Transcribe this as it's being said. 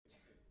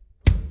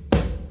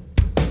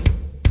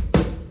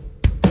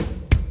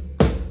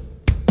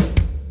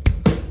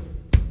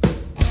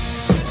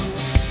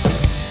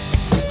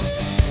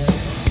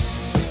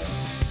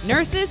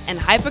Nurses and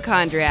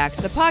Hypochondriacs,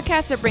 the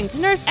podcast that brings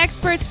nurse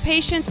experts,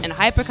 patients, and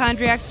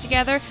hypochondriacs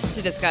together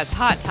to discuss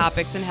hot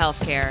topics in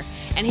healthcare.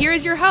 And here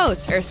is your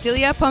host,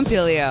 Ercilia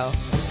Pompilio.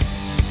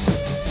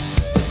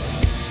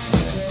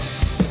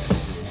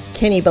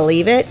 Can you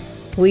believe it?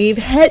 We've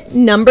hit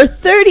number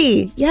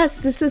 30.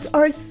 Yes, this is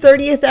our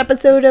 30th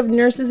episode of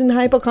Nurses and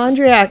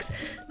Hypochondriacs.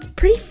 It's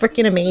pretty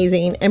freaking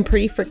amazing and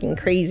pretty freaking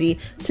crazy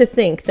to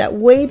think that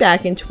way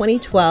back in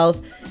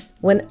 2012,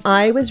 when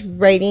I was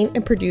writing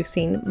and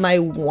producing my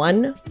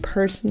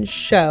one-person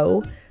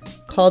show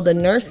called The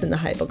Nurse and the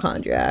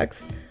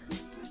Hypochondriacs,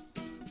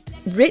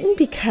 written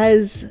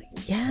because,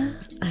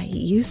 I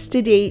used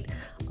to date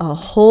a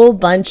whole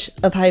bunch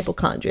of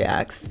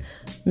hypochondriacs,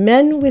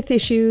 men with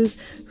issues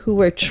who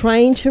were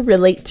trying to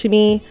relate to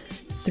me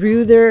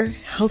through their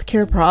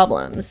healthcare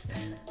problems.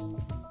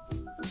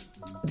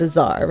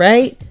 Bizarre,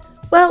 right?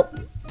 Well,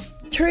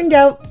 turned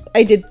out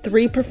I did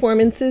 3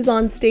 performances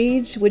on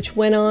stage, which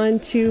went on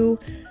to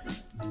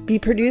be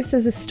produced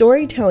as a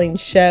storytelling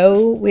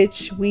show,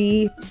 which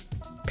we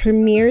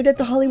premiered at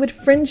the Hollywood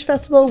Fringe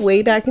Festival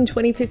way back in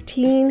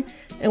 2015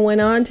 and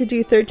went on to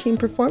do 13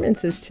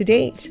 performances to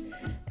date.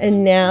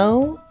 And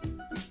now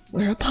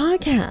we're a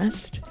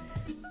podcast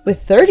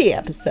with 30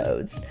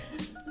 episodes.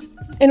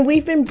 And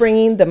we've been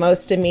bringing the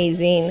most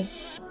amazing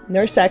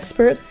nurse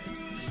experts,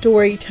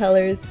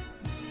 storytellers,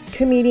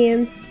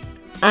 comedians,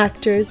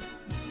 actors,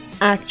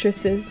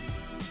 actresses,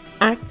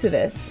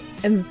 activists,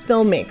 and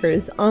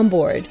filmmakers on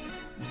board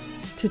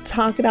to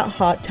talk about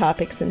hot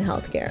topics in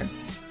healthcare.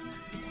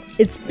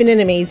 It's been an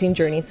amazing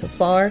journey so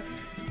far,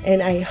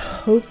 and I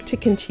hope to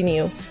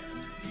continue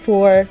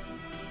for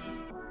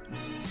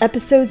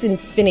episodes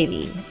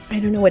infinity. I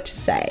don't know what to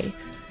say,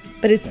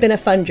 but it's been a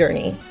fun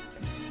journey.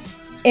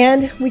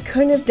 And we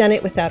couldn't have done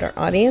it without our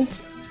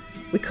audience.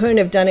 We couldn't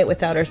have done it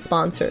without our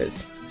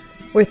sponsors.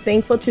 We're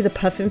thankful to the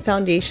Puffin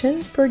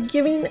Foundation for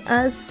giving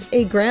us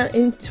a grant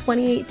in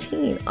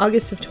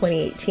August of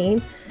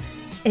 2018.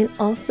 And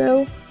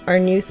also our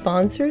new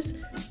sponsors,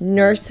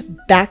 Nurse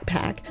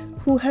Backpack,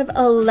 who have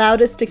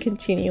allowed us to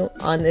continue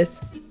on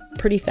this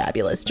pretty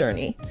fabulous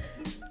journey.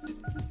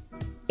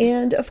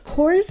 And of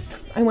course,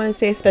 I want to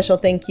say a special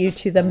thank you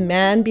to the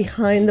man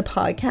behind the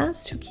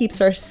podcast who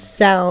keeps our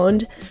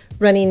sound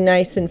running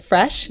nice and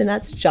fresh, and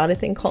that's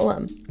Jonathan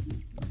Cullum.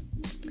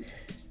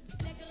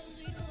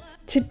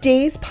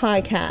 Today's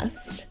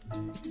podcast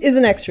is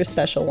an extra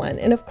special one,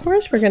 and of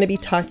course, we're going to be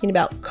talking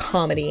about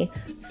comedy,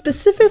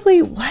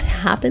 specifically what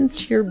happens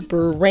to your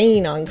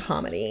brain on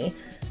comedy.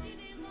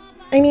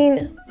 I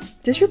mean,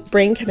 does your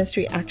brain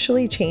chemistry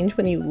actually change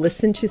when you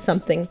listen to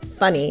something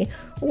funny,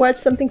 or watch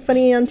something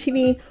funny on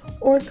TV,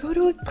 or go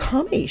to a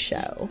comedy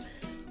show?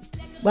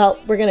 Well,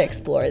 we're going to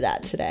explore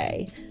that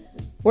today.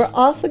 We're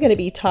also going to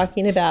be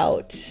talking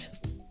about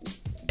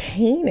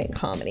pain in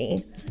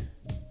comedy.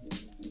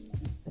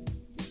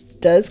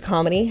 Does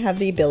comedy have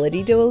the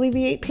ability to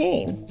alleviate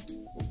pain?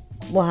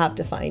 We'll have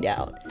to find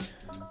out.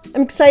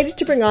 I'm excited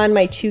to bring on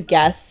my 2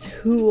 guests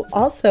who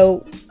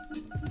also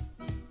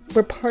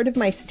were part of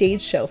my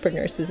stage show for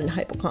Nurses and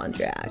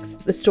Hypochondriacs,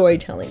 the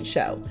storytelling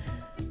show.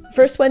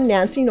 First one,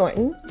 Nancy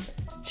Norton.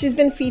 She's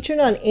been featured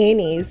on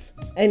A&E's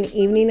An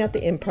Evening at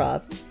the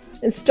Improv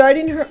and starred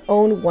in her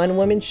own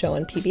one-woman show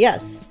on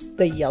PBS,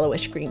 The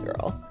Yellowish Green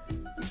Girl.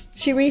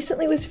 She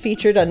recently was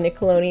featured on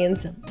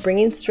Nickelodeon's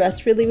Bringing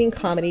Stress-Relieving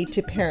Comedy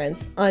to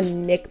Parents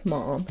on Nick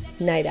Mom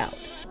Night Out.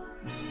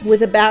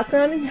 With a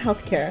background in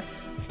healthcare,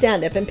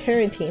 stand-up, and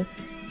parenting,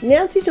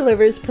 Nancy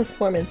delivers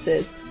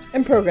performances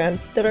and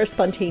programs that are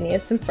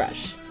spontaneous and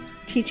fresh,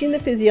 teaching the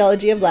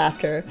physiology of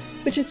laughter,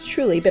 which is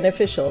truly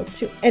beneficial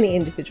to any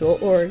individual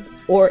or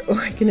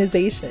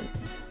organization.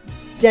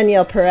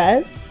 Danielle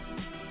Perez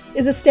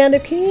is a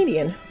stand-up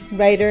comedian,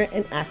 writer,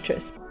 and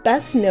actress,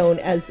 best known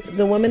as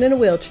the woman in a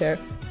wheelchair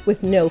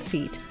with no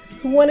feet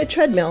who won a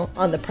treadmill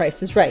on The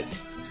Price is Right.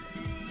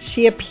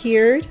 She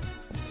appeared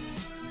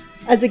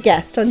as a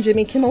guest on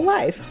Jimmy Kimmel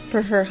Live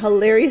for her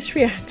hilarious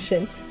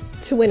reaction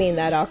to winning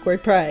that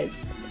awkward prize.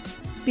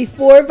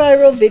 Before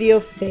viral video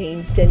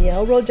fame,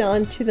 Danielle rolled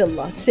on to the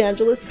Los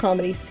Angeles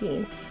comedy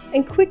scene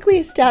and quickly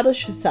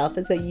established herself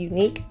as a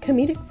unique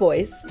comedic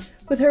voice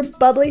with her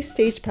bubbly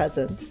stage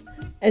presence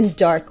and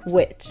dark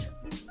wit.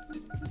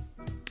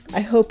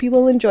 I hope you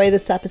will enjoy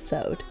this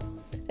episode.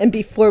 And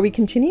before we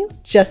continue,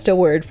 just a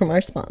word from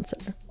our sponsor.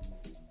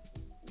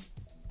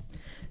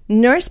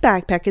 Nurse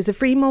Backpack is a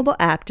free mobile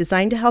app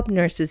designed to help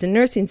nurses and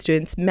nursing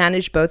students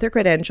manage both their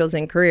credentials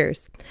and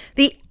careers.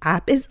 The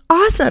app is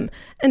awesome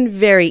and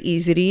very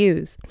easy to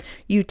use.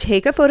 You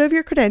take a photo of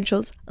your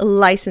credentials,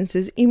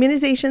 licenses,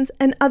 immunizations,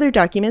 and other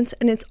documents,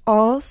 and it's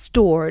all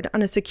stored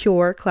on a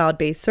secure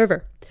cloud-based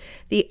server.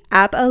 The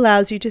app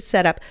allows you to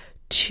set up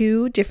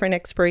 2 different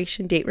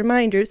expiration date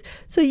reminders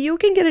so you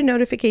can get a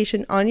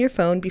notification on your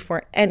phone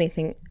before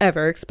anything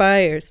ever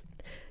expires.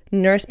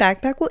 Nurse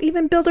Backpack will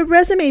even build a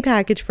resume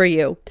package for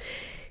you.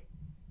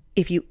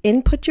 If you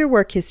input your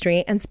work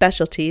history and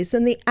specialties,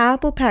 then the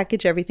app will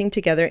package everything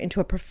together into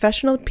a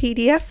professional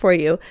PDF for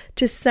you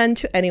to send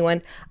to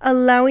anyone,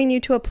 allowing you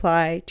to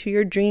apply to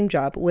your dream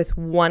job with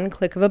one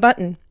click of a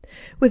button.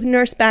 With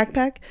Nurse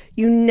Backpack,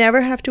 you never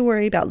have to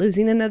worry about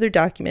losing another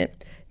document,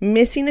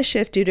 missing a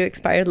shift due to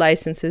expired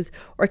licenses,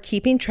 or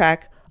keeping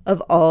track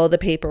of all the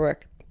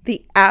paperwork.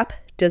 The app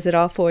does it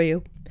all for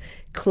you.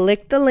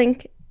 Click the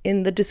link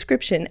in the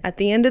description at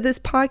the end of this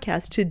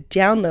podcast to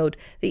download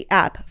the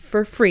app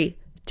for free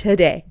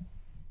today.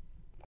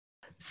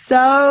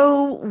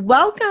 So,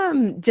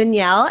 welcome,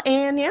 Danielle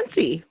and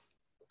Nancy.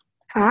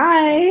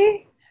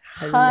 Hi.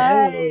 Hello.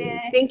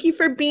 Hi. Thank you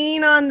for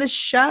being on the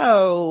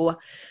show.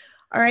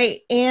 All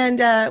right.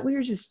 And we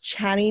were just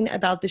chatting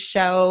about the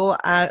show.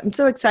 I'm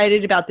so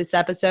excited about this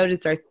episode.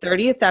 It's our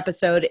 30th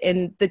episode.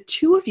 And the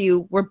two of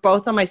you were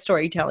both on my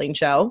storytelling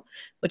show,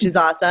 which is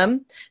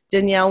awesome.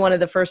 Danielle, one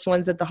of the first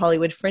ones at the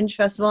Hollywood Fringe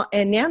Festival.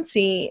 And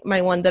Nancy,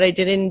 my one that I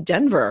did in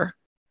Denver.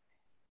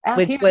 Out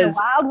Which here in was-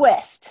 the Wild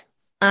West.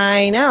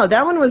 I know.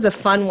 That one was a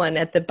fun one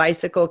at the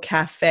Bicycle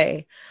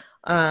Cafe.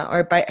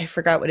 I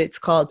forgot what it's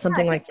called.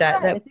 Something like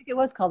that. I think it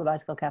was called the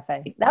Bicycle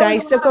Cafe.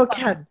 Bicycle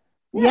Cafe.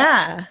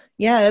 Yeah.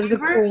 Yeah, that was a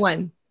Denver? cool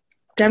one.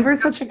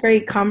 Denver's such a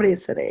great comedy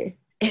city.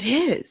 It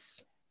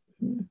is.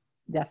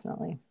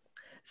 Definitely.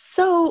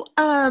 So,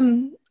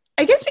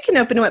 I guess we can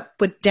open up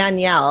with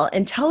Danielle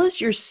and tell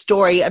us your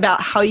story about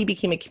how you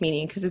became a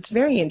comedian, because it's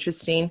very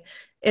interesting.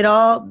 It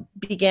all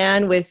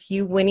began with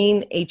you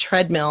winning a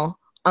treadmill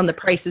on The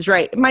Price is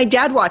Right. My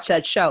dad watched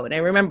that show, and I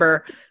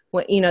remember,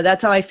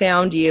 that's how I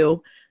found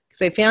you,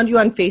 because I found you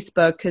on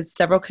Facebook because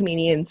several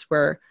comedians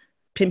were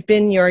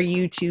pimping your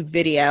YouTube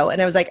video, and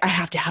I was like, I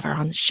have to have her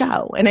on the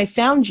show. And I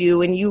found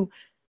you, and you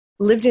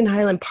lived in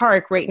Highland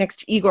Park right next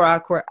to Eagle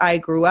Rock, where I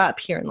grew up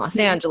here in Los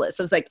Angeles.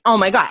 I was like, oh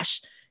my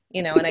gosh,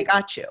 and I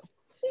got you.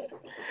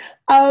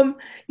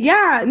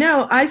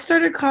 I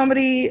started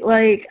comedy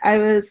like I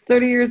was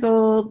 30 years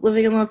old,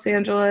 living in Los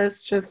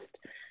Angeles, just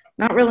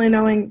not really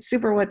knowing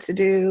super what to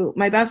do.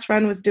 My best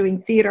friend was doing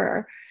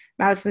theater,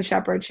 Madison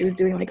Shepherd. She was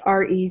doing like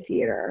RE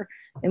theater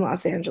in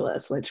Los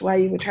Angeles, which why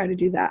you would try to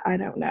do that, I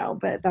don't know,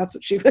 but that's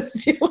what she was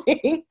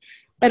doing.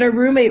 And her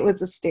roommate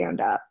was a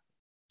stand-up.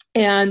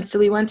 And so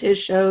we went to his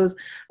shows.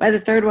 By the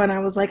third one, I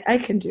was like, I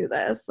can do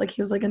this. Like,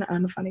 he was like an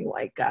unfunny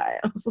white guy.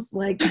 I was just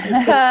like,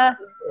 There's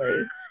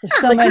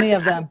so many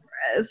of them.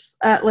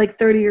 at like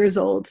 30 years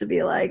old to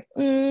be like,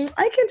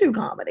 I can do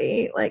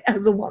comedy, like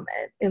as a woman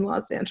in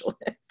Los Angeles.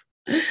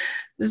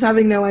 Just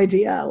having no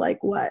idea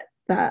like what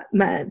that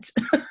meant.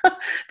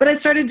 But I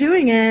started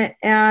doing it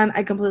and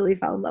I completely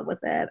fell in love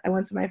with it. I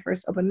went to my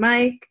first open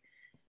mic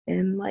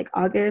in like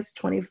August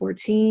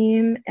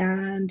 2014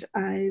 and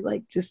I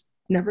like just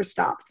never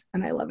stopped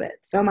and I love it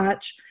so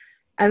much.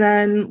 And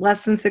then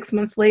less than 6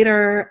 months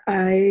later,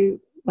 I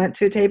went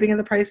to a taping of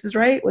The Price is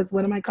Right with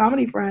one of my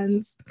comedy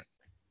friends,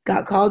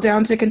 got called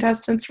down to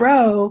Contestants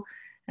Row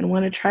and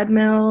won a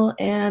treadmill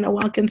and a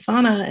walk-in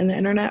sauna, and the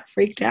internet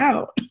freaked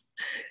out.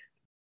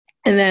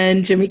 And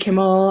then Jimmy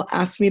Kimmel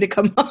asked me to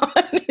come on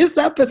his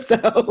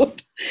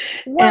episode.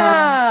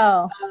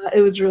 Wow. And,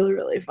 it was really,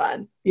 really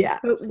fun. Yeah.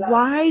 But So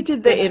why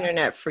did the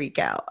internet freak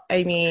out?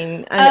 I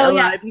mean, a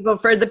lot of people,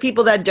 for the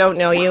people that don't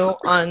know you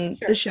on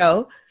the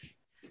show.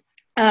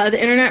 The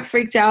internet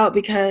freaked out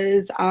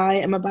because I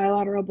am a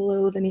bilateral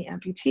below the knee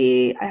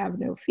amputee. I have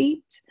no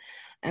feet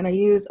and I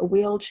use a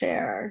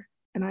wheelchair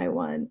and I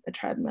won a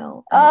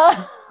treadmill.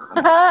 Oh,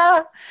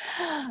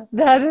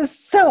 that is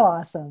so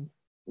awesome.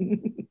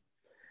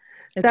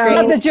 It's So, great.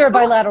 Not that you're a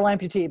bilateral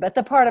amputee, but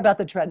the part about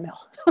the treadmill.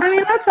 I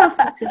mean, that's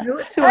awesome too.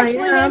 It's who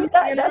Actually, I am.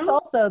 maybe that's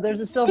also, there's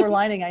a silver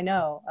lining I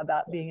know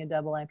about being a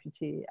double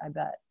amputee, I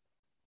bet.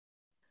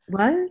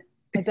 What?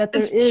 I bet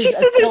there She is said a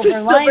there's silver a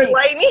silver lining.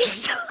 lining.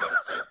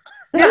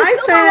 There's Yeah, I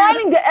a silver said-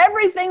 lining to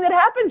everything that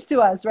happens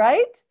to us,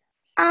 right?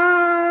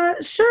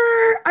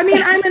 Sure. I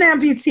mean, I'm an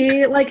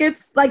amputee.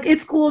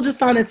 It's cool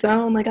just on its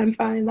own. Like, I'm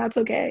fine. That's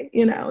okay.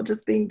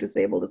 Just being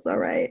disabled is all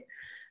right.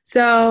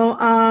 So,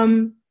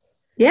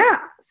 yeah.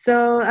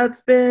 So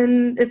it's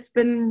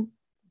been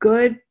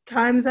good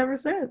times ever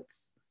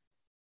since.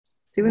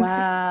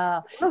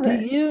 Wow. Love Do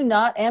it. you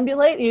not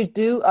ambulate? You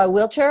do a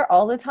wheelchair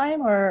all the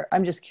time, or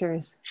I'm just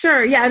curious?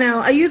 Sure. Yeah, no,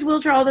 I use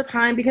wheelchair all the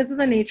time because of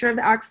the nature of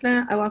the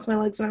accident. I lost my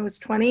legs when I was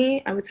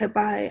 20. I was hit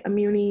by a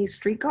Muni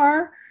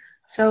streetcar.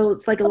 So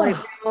it's like a light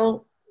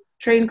rail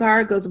train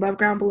car, goes above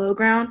ground, below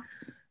ground.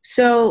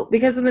 So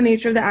because of the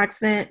nature of the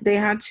accident, they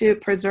had to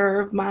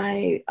preserve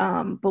my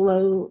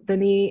below the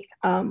knee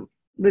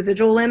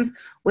residual limbs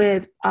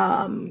with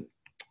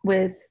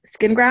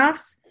skin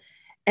grafts.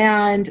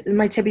 And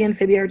my tibia and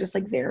fibia are just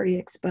like very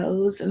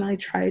exposed. And I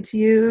tried to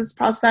use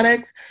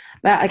prosthetics,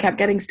 but I kept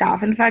getting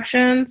staph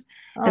infections.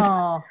 And so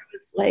I Oh,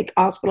 was like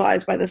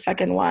hospitalized by the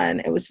second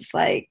one. It was just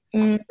like,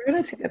 we're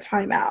going to take a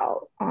time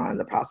out on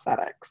the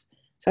prosthetics.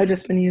 So I've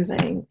just been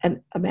using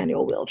a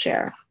manual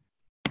wheelchair.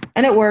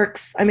 And it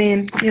works. I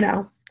mean,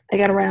 I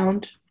get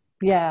around.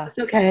 yeah. It's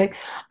okay.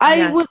 I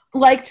Yeah. would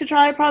like to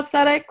try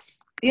prosthetics,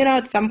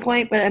 at some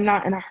point, but I'm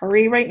not in a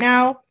hurry right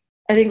now.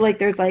 I think like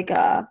there's like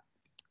a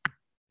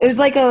there's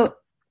like a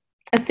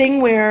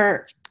thing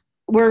where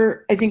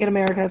we're, I think in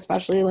America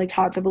especially, like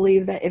taught to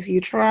believe that if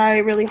you try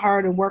really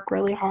hard and work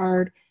really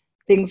hard,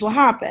 things will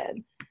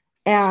happen.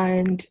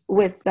 And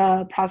with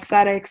the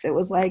prosthetics, it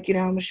was like, you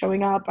know, I'm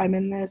showing up, I'm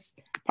in this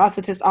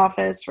prosthetist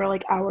office for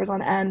like hours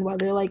on end while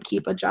they like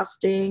keep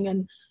adjusting,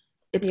 and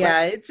it's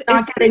it's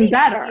not getting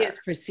better. Tedious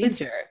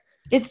procedure.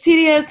 It's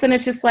tedious, and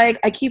it's just like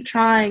I keep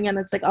trying, and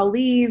it's like I'll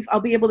leave,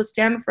 I'll be able to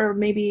stand for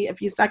maybe a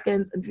few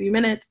seconds, a few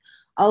minutes,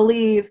 I'll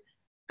leave,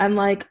 and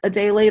like a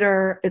day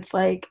later it's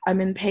like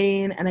I'm in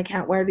pain and I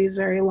can't wear these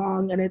very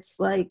long, and it's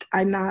like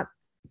I'm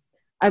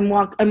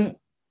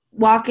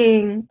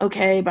walking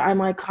okay, but I'm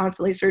like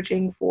constantly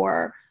searching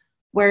for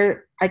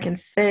where I can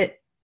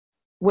sit,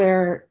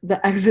 where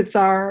the exits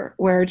are,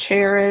 where a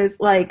chair is.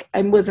 Like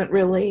I wasn't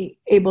really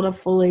able to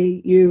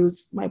fully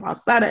use my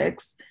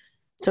prosthetics.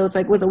 So it's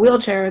like with a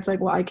wheelchair, it's like,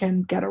 well, I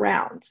can get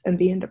around and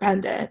be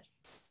independent,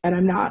 and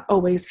I'm not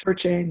always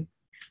searching.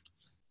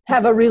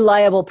 Have a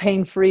reliable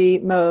pain-free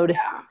mode.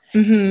 Yeah.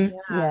 Mm-hmm.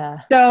 Yeah.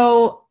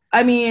 So,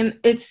 I mean,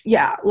 it's,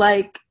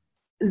 like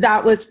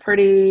that was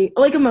pretty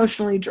like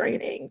emotionally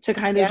draining to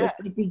kind of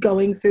just like be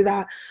going through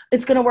that.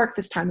 It's going to work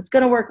this time. It's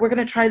going to work. We're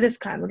going to try this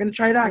kind. We're going to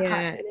try that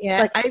kind.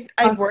 Yeah. Like,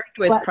 I've worked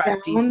with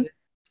prostheses.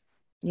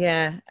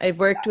 Yeah. I've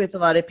worked with a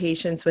lot of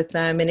patients with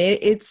them, and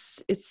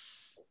it's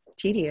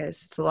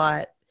tedious. It's a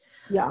lot.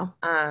 Yeah.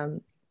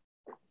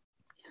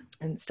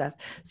 And stuff.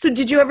 So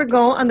did you ever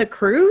go on the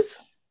cruise?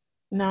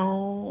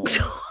 No.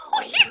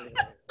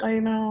 I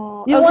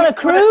know. You want a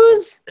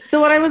cruise?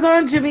 So when I was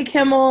on Jimmy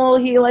Kimmel,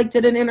 he like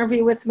did an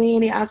interview with me,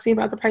 and he asked me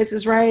about the Price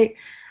is Right.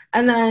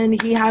 And then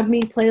he had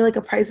me play like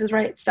a Price is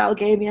Right style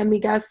game. He had me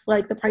guess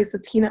like the price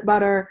of peanut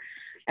butter.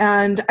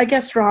 And I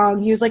guessed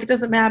wrong. He was like, it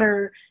doesn't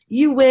matter.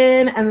 You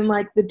win. And then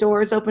like the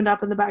doors opened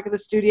up in the back of the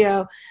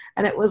studio,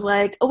 and it was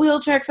like a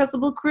wheelchair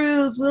accessible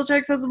cruise, wheelchair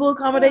accessible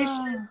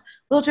accommodation,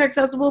 wheelchair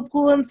accessible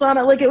pool and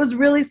sauna. Like it was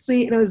really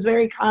sweet, and it was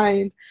very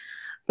kind.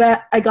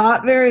 But I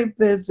got very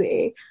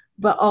busy.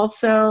 But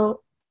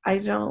also, I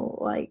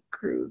don't like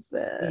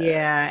cruises.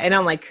 Yeah, I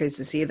don't like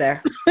cruises either.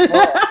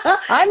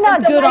 I'm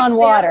not good on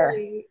water.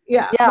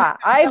 Yeah. Yeah,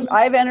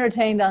 I've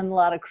entertained on a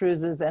lot of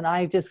cruises, and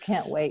I just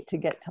can't wait to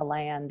get to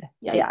land.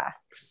 Yeah.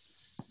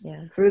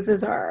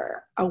 Cruises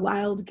are a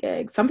wild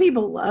gig. Some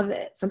people love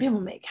it. Some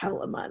people make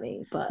hella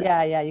money. But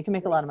yeah, you can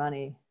make a lot of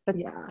money.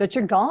 But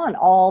you're gone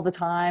all the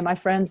time. My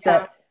friends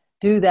that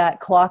do that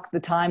clock the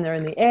time they're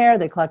in the air,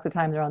 they clock the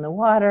time they're on the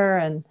water,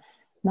 and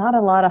not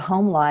a lot of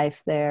home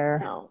life there.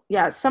 No.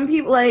 Yeah, some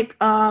people like,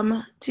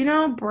 do you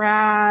know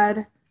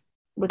Brad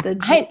with a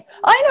G?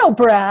 I know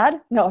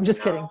Brad. No, I'm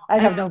just kidding. I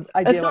have no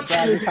idea what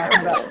Brad is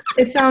talking about.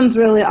 It sounds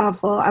really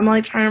awful. I'm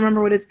like trying to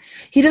remember what it is.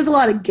 He does a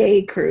lot of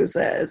gay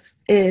cruises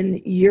in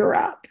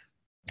Europe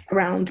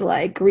around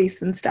like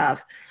Greece and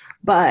stuff.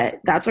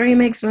 But that's where he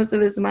makes most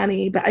of his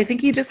money. But I think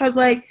he just has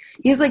like,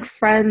 he has like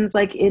friends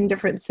like in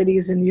different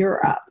cities in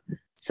Europe.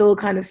 So we'll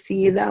kind of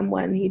see them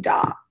when he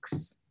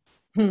docks.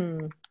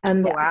 And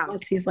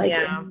unless he's like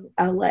in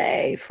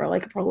LA for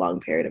like a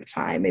prolonged period of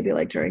time, maybe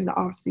like during the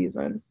off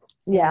season.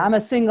 Yeah, I'm a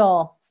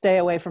single stay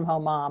away from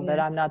home mom, but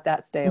I'm not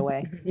that stay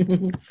away.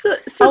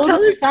 So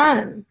tell your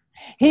son.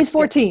 He's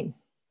 14.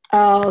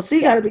 Oh, so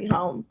you got to be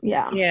home.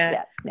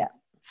 Yeah.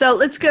 So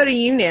let's go to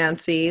you,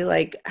 Nancy.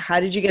 Like, how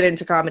did you get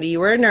into comedy?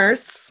 You were a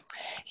nurse.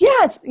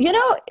 Yes,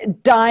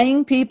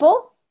 dying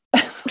people.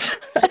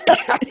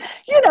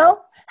 You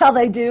know how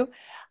they do.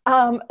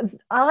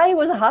 I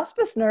was a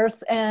hospice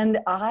nurse, and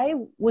I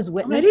was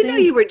witnessing. I didn't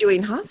know you were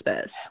doing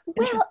hospice.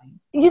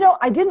 Well,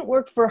 I didn't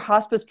work for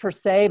hospice per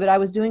se, but I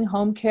was doing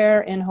home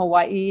care in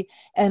Hawaii,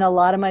 and a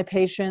lot of my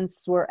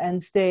patients were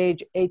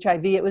end-stage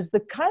HIV. It was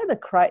the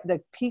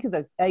peak of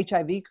the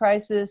HIV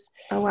crisis.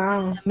 Oh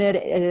wow! Mid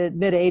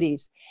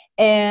 80s,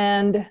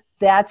 and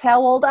that's how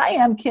old I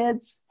am,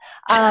 kids.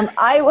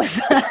 I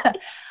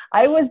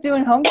was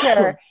doing home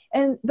care.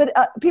 But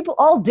people,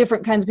 all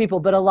different kinds of people,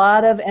 but a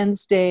lot of end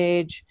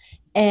stage.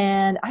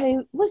 And I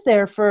was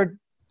there for,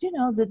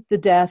 the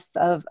death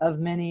of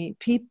many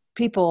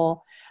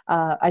people.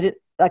 Like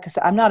I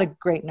said, I'm not a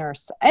great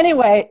nurse.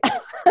 Anyway,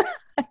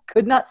 I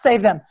could not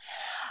save them.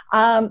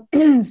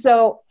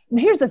 So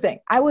here's the thing.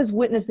 I was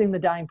witnessing the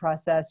dying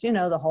process,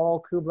 the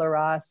whole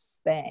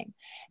Kubler-Ross thing.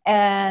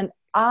 And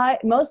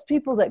most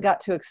people that got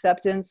to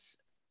acceptance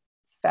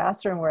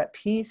faster and were at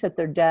peace at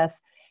their death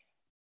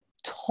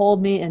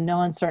told me in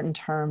no uncertain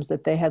terms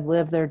that they had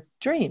lived their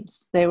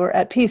dreams. They were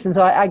at peace. And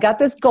so I got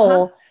this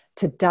goal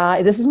to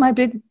die. This is my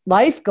big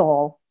life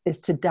goal, is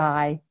to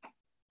die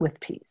with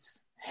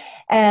peace.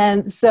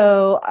 And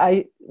so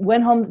I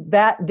went home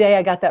that day.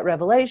 I got that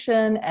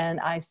revelation,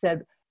 and I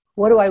said,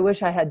 what do I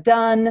wish I had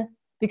done?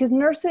 Because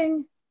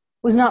nursing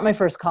was not my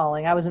first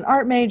calling. I was an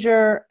art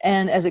major.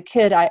 And as a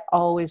kid, I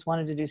always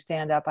wanted to do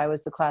stand-up. I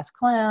was the class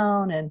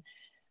clown, and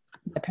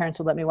my parents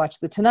would let me watch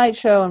The Tonight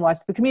Show and watch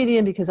The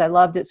Comedian because I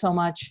loved it so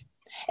much.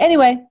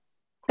 Anyway,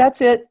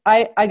 that's it.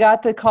 I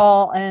got the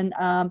call, and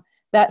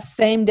that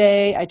same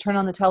day, I turned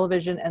on the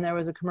television and there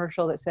was a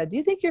commercial that said, "Do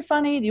you think you're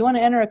funny? Do you want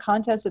to enter a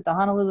contest at the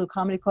Honolulu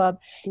Comedy Club?"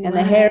 And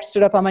the hair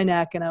stood up on my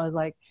neck, and I was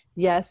like,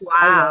 "Yes,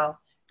 I will.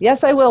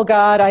 Yes, I will,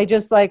 God." I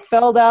just like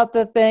filled out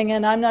the thing,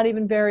 and I'm not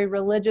even very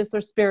religious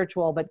or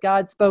spiritual, but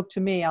God spoke to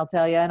me, I'll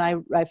tell you. And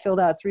I filled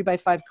out a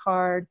 3x5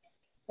 card,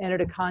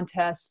 entered a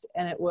contest,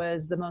 and it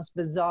was the most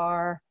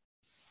bizarre.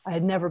 I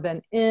had never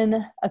been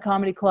in a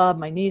comedy club.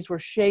 My knees were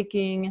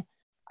shaking.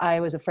 I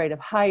was afraid of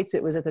heights.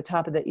 It was at the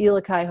top of the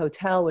Ilokai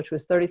Hotel, which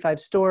was 35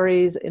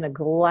 stories in a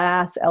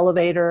glass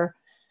elevator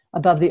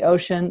above the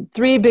ocean.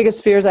 3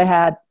 biggest fears I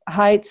had: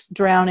 heights,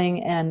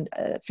 drowning, and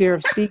fear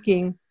of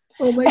speaking.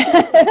 Oh my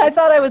God. And I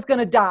thought I was going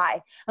to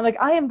die. I'm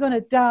like, I am going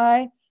to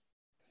die.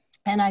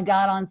 And I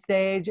got on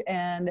stage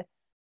and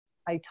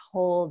I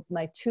told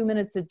my 2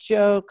 minutes of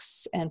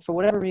jokes. And for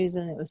whatever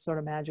reason, it was sort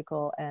of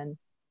magical. And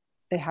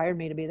they hired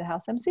me to be the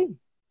house MC.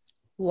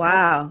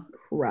 Wow.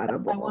 Incredible.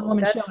 That's my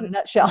one-woman show in a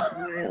nutshell.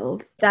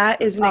 Wild.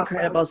 That is an Awesome.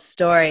 incredible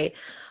story.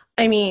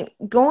 I mean,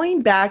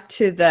 going back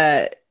to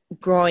the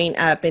growing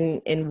up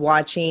and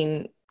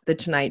watching The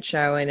Tonight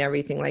Show and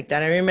everything like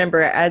that, I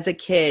remember as a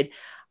kid,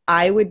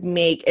 I would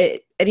make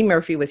it. Eddie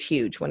Murphy was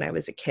huge when I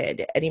was a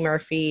kid. Eddie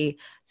Murphy,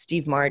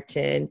 Steve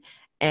Martin,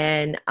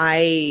 and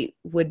I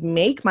would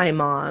make my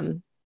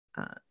mom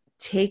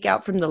take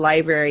out from the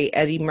library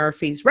Eddie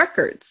Murphy's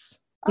records.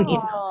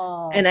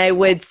 Oh. And I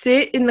would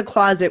sit in the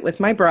closet with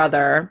my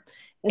brother,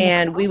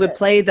 and we would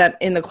play them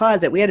in the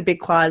closet. We had a big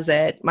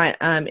closet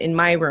in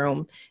my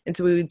room, and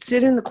so we would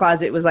sit in the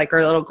closet. It was like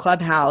our little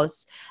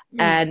clubhouse,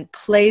 and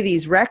play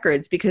these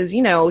records because,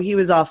 you know, he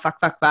was all fuck,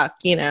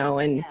 you know,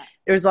 and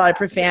there was a lot of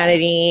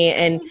profanity,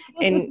 and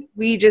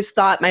we just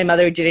thought my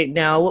mother didn't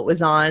know what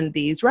was on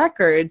these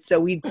records. So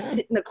we'd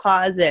sit in the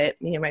closet,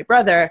 me and my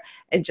brother,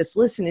 and just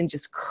listen and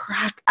just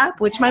crack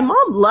up, which my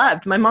mom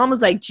loved. My mom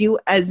was like, "Do you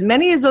as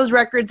many as those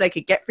records I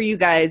could get for you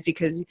guys,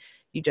 because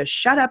you just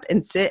shut up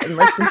and sit and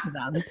listen to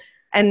them."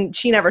 And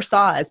she never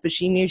saw us, but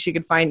she knew she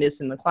could find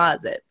us in the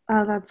closet.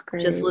 Oh, that's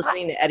great. Just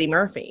listening to Eddie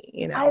Murphy,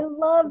 you know. I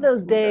love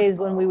those days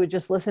when we would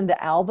just listen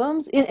to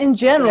albums in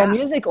general,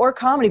 music or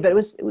comedy, but it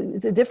was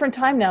a different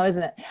time now,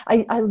 isn't it?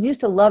 I used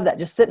to love that,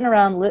 just sitting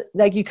around,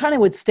 like you kind of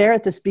would stare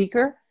at the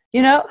speaker,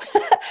 you know?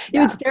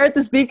 You would stare at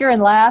the speaker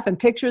and laugh and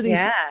picture these.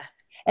 Yeah.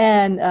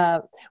 And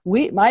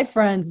my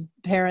friends'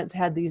 parents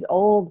had these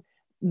old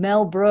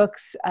Mel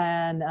Brooks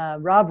and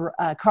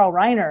Carl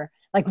Reiner,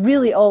 like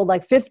really old,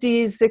 like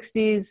 50s,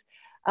 60s.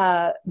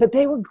 But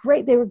they were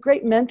great. They were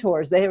great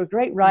mentors. They were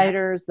great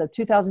writers, the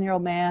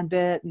 2,000-Year-Old Man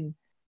bit. And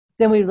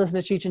then we would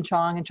listen to Cheech and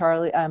Chong and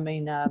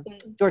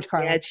George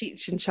Carlin. Yeah,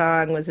 Cheech and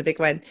Chong was a big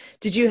one.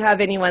 Did you have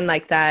anyone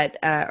like that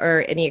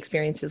or any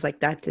experiences like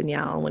that,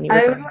 Danielle, when you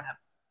were growing up?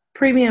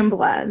 Premium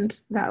Blend.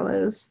 That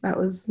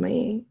was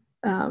me.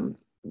 On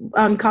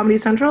Comedy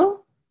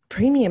Central.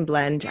 Premium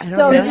Blend. I don't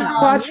So know.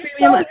 young. Watch You're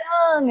Premium so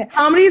young.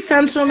 Comedy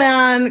Central,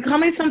 man.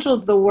 Comedy Central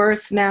is the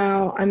worst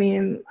now. I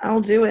mean,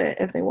 I'll do it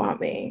if they want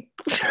me.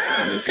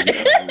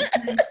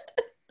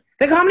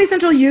 The Comedy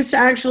Central used to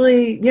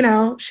actually, you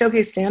know,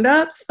 showcase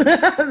stand-ups.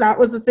 That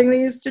was the thing they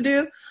used to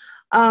do.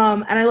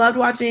 And I loved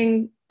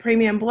watching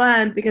Premium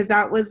Blend because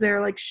that was their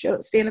like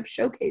stand-up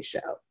showcase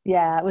show.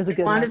 Yeah, it was a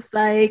good Wanda one.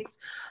 Sykes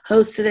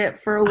hosted it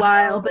for a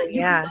while, but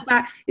you can go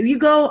back. If you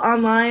go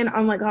online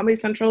on like Comedy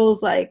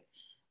Central's like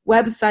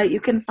website,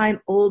 you can find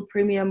old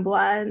Premium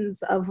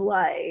Blends of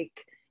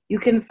like, you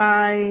can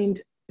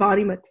find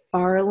Bonnie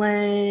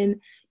McFarlane.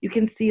 You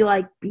can see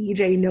like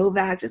BJ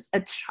Novak, just a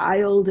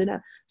child in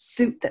a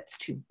suit that's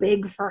too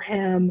big for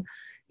him.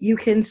 You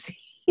can see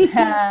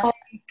like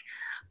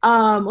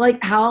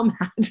Hal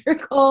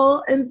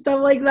Madrigal and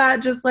stuff like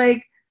that. Just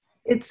like,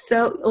 it's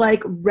so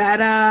like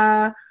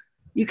Retta,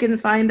 you can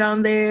find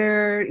on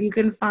there. You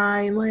can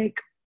find like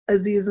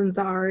Aziz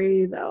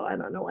Ansari, though I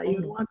don't know why you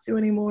would want to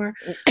anymore.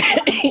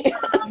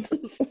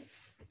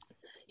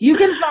 You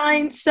can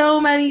find so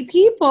many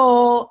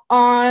people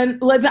on,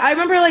 like, I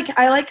remember, like,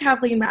 I like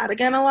Kathleen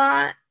Madigan a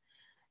lot,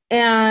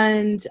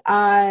 and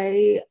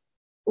I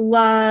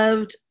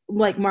loved,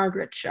 like,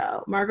 Margaret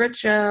Cho.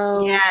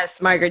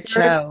 Yes, Margaret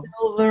Sarah Cho.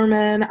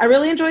 Silverman. I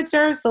really enjoyed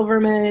Sarah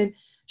Silverman.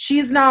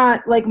 She's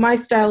not, like, my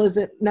style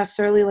isn't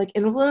necessarily, like,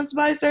 influenced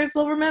by Sarah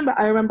Silverman, but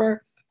I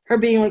remember her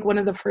being, like, one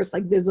of the first,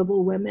 like,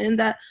 visible women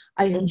that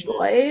I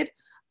enjoyed.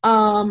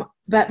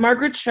 But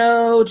Margaret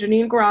Cho,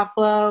 Janine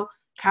Garofalo,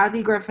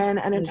 Kathy Griffin,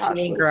 and Natasha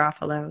Janine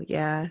Garofalo,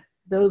 yeah.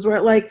 Those were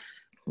like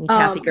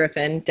Kathy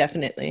Griffin,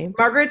 definitely.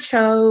 Margaret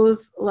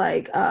Cho's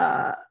like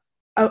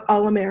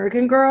All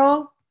American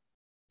Girl.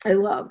 I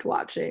loved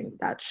watching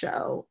that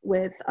show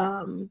with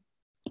oh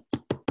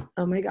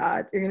my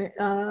god,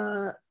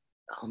 oh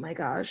my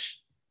gosh,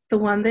 the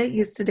one that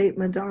used to date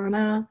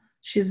Madonna.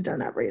 She's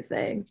done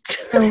everything.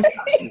 Sandra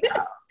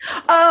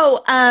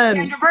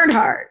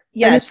Bernhard.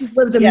 Yes. I mean, she's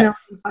lived a million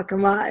fucking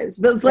lives.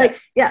 But it's like,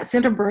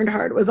 Sandra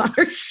Bernhard was on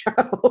her show.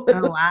 Oh,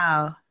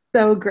 wow.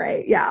 So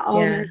great. Yeah,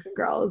 All American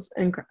Girls.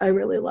 And I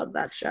really love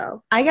that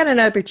show. I got an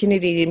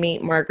opportunity to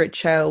meet Margaret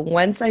Cho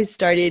once I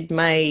started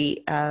my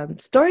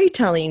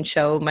storytelling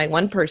show, my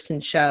one-person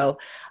show.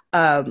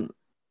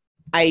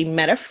 I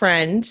met a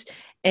friend,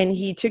 and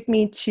he took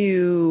me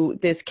to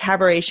this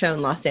cabaret show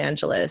in Los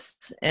Angeles.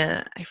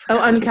 I forgot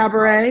on what it's called.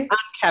 Cabaret? On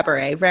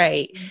Cabaret,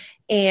 right.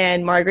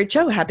 And Margaret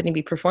Cho happened to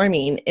be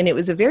performing, and it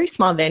was a very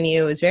small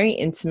venue. It was very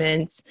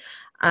intimate,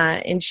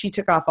 and she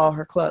took off all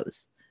her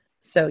clothes.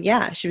 So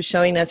yeah, she was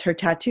showing us her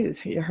tattoos.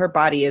 Her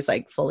body is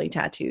like fully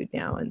tattooed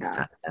now and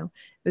stuff. So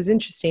it was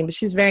interesting, but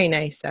she's very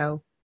nice.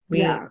 So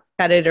we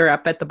chatted her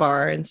up at the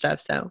bar and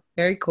stuff. So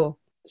very cool.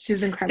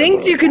 She's incredible.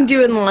 Things you can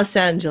do in Los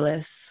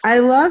Angeles. I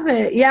love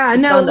it. Yeah,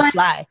 Just no, on the like,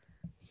 fly.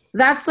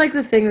 that's like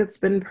the thing that's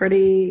been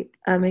pretty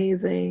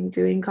amazing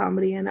doing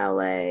comedy in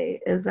LA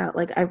is that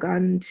like I've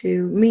gotten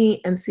to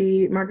meet and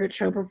see Margaret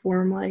Cho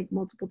perform like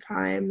multiple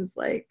times,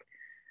 like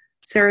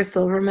Sarah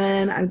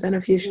Silverman. I've done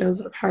a few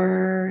shows with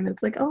her, and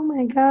it's like, oh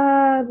my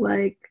God,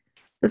 like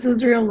this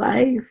is real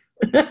life.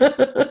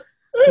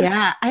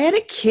 Yeah, I had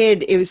a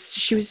kid.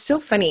 She was so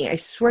funny. I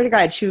swear to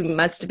God, she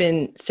must have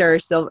been Sarah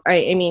Silver.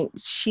 I mean,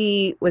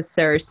 she was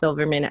Sarah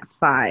Silverman at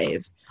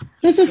 5.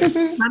 She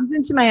comes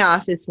into my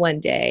office one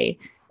day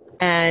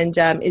and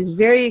is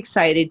very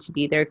excited to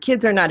be there.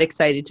 Kids are not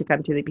excited to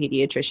come to the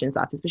pediatrician's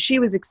office, but she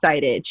was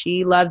excited.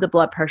 She loved the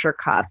blood pressure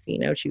cuff. You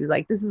know, she was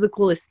like, this is the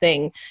coolest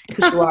thing,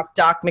 because she walked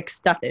Doc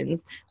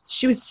McStuffins.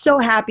 She was so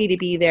happy to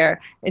be there.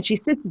 And she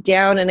sits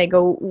down, and I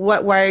go,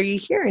 why are you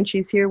here? And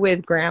she's here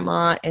with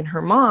grandma and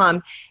her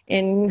mom.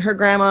 And her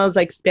grandma is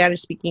like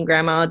Spanish-speaking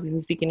grandma,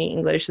 doesn't speak any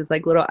English. It's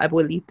like little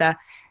abuelita.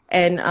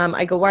 And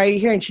I go, why are you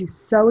here? And she's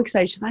so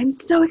excited. She's like, I'm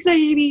so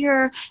excited to be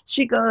here.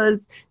 She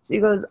goes,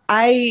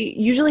 I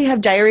usually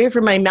have diarrhea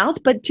from my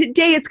mouth, but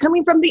today it's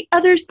coming from the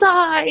other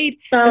side.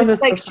 Oh,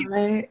 that's like so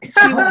funny.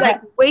 she was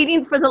like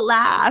waiting for the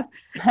laugh.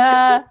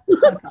 That's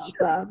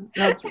awesome.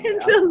 That's really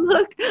And awesome. the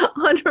look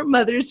on her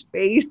mother's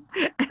face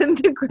and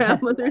the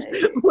grandmother's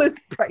was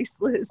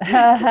priceless. They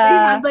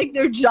had like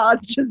their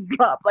jaws just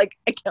dropped. Like,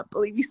 I can't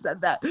believe you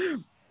said that.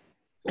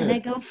 And I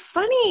go,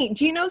 funny.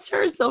 Do you know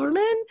Sarah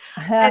Silverman?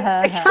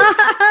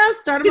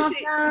 Start them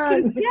off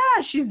young.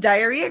 Yeah, she's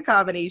diarrhea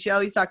comedy. She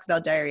always talks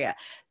about diarrhea.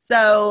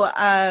 So,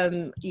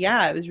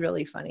 yeah, it was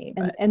really funny.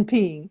 But And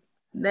peeing.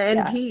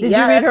 Then Did you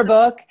read her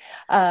book?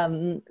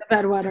 The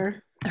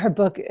Bedwetter. Her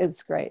book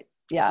is great.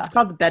 Yeah. It's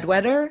called The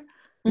Bedwetter.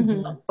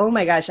 Mm-hmm. Oh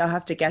my gosh, I'll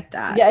have to get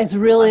that. Yeah, it's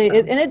really,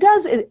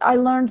 awesome. I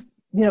learned,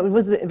 it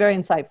was very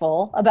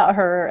insightful about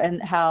her and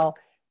how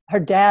her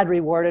dad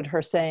rewarded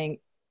her saying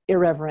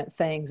irreverent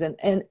things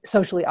and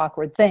socially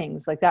awkward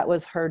things. Like that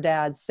was her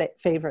dad's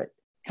favorite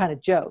kind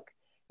of joke,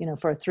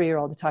 for a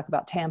 3-year-old to talk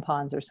about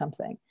tampons or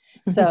something.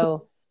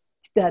 So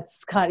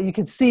that's kind of, you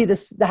can see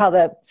this, how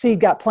the seed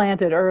got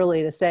planted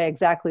early to say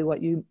exactly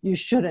what you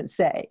shouldn't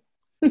say.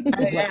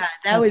 Yeah,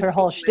 that was her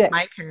whole shtick.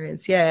 My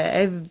parents. Yeah, I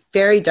have a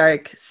very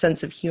dark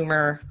sense of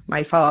humor,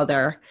 my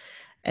father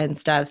and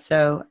stuff.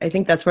 So I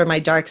think that's where my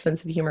dark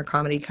sense of humor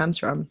comedy comes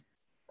from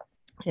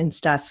and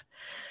stuff.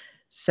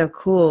 So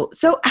cool.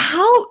 So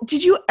how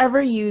did you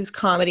ever use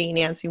comedy,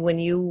 Nancy, when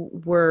you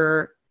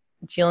were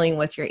dealing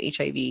with your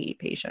HIV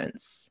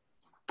patients?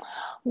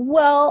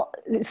 Well,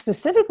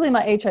 specifically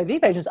my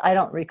HIV patients, I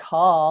don't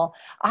recall.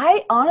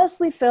 I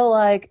honestly feel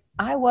like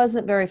I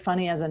wasn't very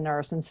funny as a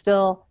nurse, and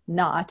still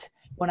not.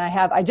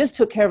 I just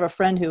took care of a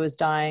friend who was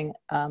dying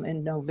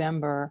in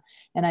November,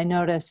 and I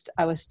noticed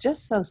I was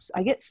just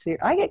I get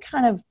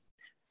kind of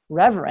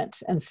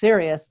reverent and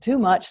serious, too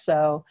much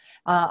so.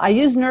 I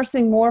use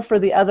nursing more for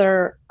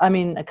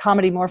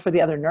comedy more for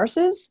the other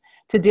nurses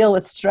to deal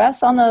with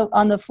stress on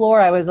the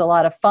floor. I was a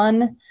lot of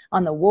fun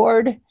on the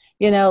ward.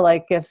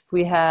 Like if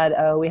we had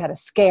a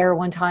scare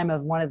one time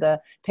of one of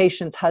the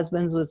patient's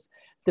husbands was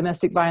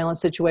domestic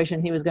violence situation,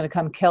 he was going to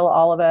come kill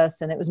all of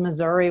us. And it was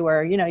Missouri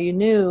where, you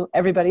knew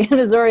everybody in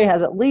Missouri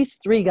has at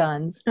least 3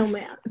 guns. Oh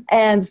man.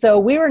 And so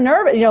we were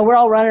nervous, we're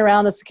all running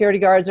around. The security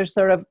guards are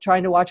sort of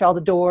trying to watch all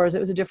the doors.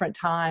 It was a different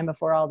time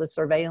before all the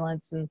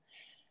surveillance and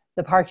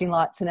the parking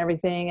lots and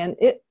everything. And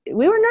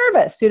we were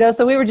nervous, so I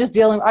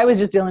was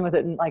just dealing with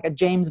it in like a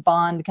James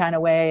Bond kind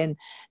of way and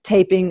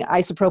taping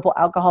isopropyl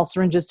alcohol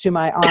syringes to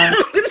my arm,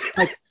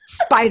 like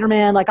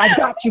Spider-Man, like, I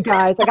got you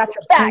guys, I got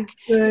your back.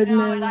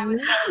 And I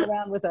was running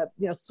around with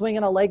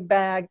swinging a leg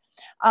bag.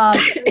 But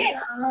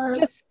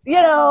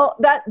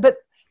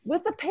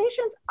with the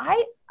patients,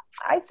 I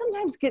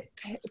sometimes get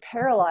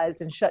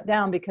paralyzed and shut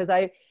down because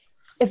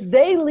if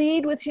they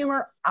lead with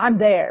humor, I'm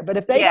there. But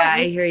if they don't,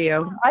 I hear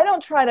you. I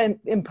don't try to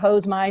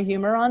impose my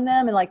humor on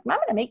them and like, I'm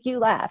going to make you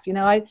laugh.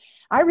 I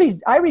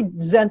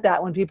resent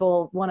that when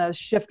people want to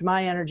shift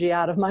my energy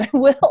out of my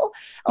will.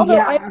 Although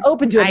I'm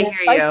open to it. I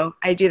hear you.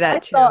 I do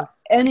that too. Saw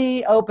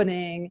any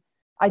opening,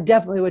 I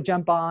definitely would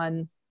jump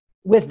on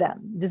with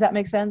them. Does that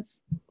make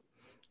sense?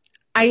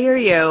 I hear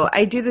you.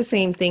 I do the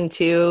same thing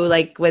too.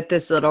 Like with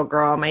this little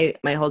girl, my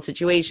whole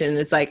situation,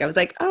 it's like, I was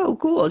like, oh,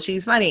 cool.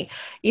 She's funny,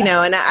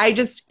 and I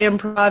just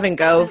improv and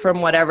go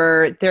from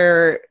whatever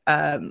their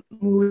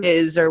mood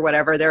is or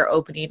whatever they're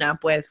opening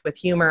up with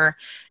humor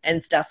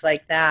and stuff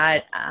like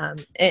that.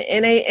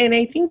 And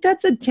I think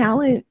that's a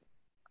talent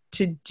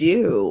to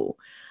do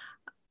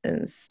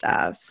and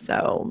stuff.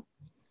 So,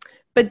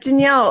 but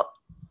Danielle,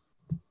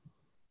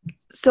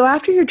 So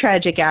after your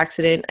tragic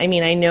accident, I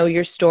mean, I know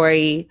your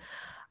story,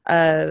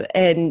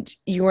 and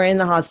you were in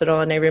the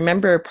hospital, and I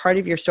remember part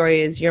of your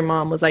story is your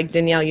mom was like,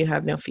 Danielle, you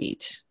have no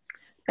feet.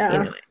 Yeah.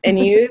 You know, and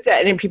you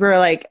said, and people are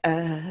like,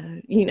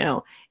 you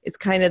know, it's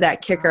kind of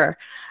that kicker.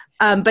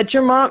 But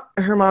your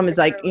mom is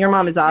like, your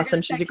mom is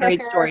awesome. She's a great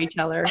kicker.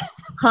 storyteller.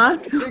 Huh?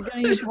 You're going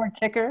to use the word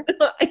kicker?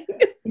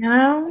 You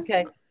know?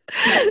 Okay.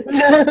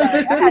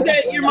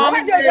 Your mom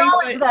is to very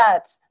acknowledge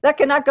good. that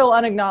cannot go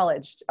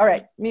unacknowledged. All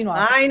right.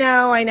 Meanwhile, I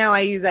know.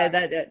 I use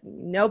that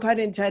no pun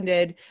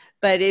intended,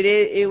 but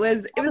it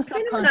was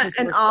kind of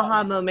an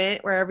aha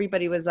moment where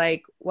everybody was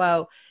like,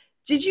 "Whoa!"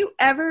 Did you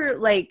ever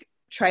like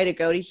try to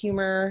go to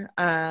humor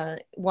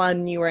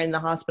when you were in the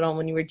hospital,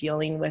 when you were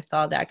dealing with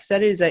all that? Because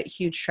that is a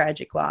huge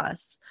tragic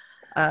loss.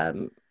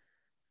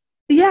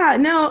 Yeah,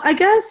 no, I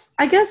guess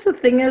the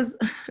thing is,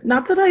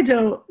 not that I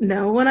don't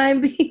know when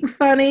I'm being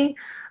funny,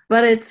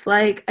 but it's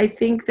like, I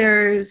think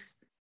there's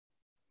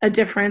a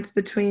difference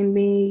between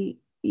me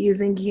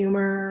using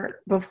humor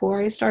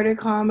before I started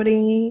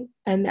comedy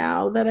and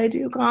now that I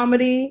do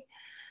comedy,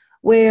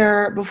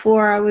 where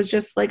before I was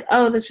just like,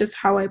 oh, that's just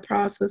how I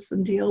process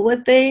and deal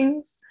with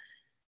things.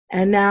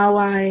 And now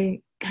I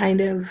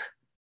kind of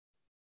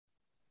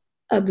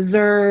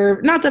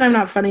observe, not that I'm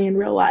not funny in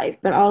real life,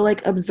 but I'll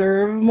like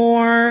observe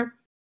more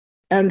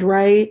and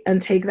write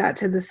and take that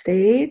to the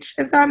stage,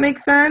 if that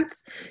makes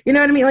sense. You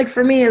know what I mean? Like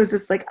for me, it was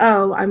just like,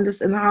 oh, I'm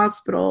just in the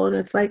hospital. And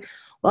it's like,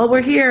 well,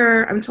 we're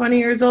here. I'm 20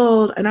 years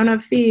old. I don't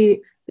have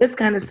feet. This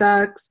kind of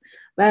sucks.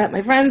 But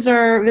my friends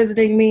are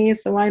visiting me,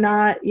 so why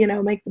not, you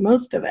know, make the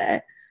most of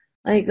it?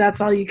 Like that's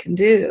all you can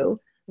do.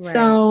 Right.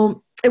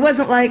 So it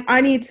wasn't like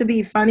I need to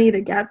be funny to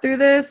get through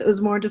this. It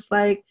was more just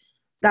like,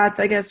 that's,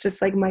 I guess,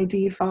 just like my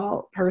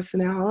default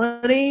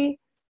personality.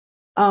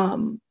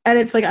 And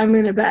it's like I'm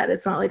in a bed.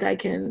 It's not like I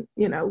can,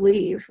 you know,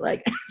 leave.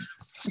 Like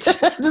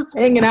just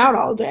hanging out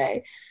all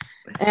day.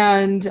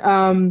 And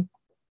I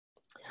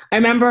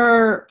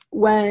remember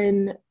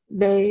when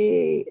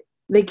they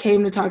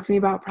came to talk to me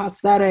about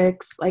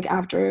prosthetics, like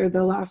after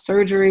the last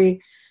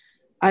surgery,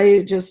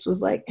 I just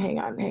was like, hang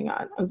on.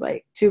 I was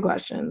like, 2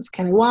 questions.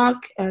 Can I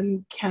walk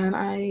and can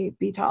I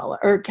be taller?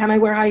 Or can I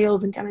wear high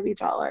heels and can I be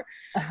taller?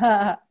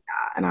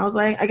 And I was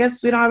like, I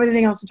guess we don't have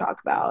anything else to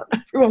talk about.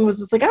 Everyone was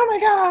just like, oh my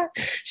God,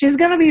 she's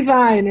going to be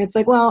fine. And it's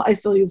like, well, I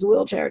still use a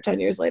wheelchair 10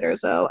 years later.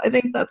 So I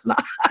think that's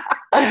not,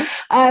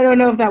 I don't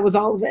know if that was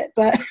all of it,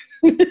 but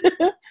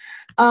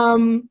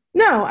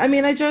no, I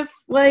mean, I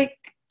just like,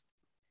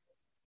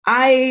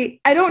 I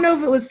don't know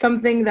if it was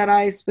something that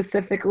I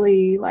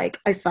specifically, like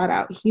I sought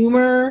out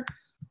humor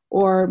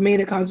or made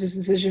a conscious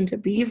decision to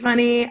be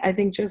funny. I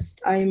think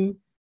just I'm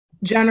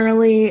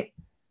generally,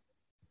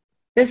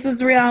 this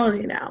is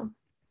reality now.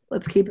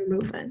 Let's keep it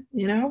moving,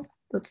 you know?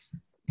 That's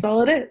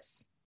all it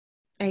is.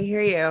 I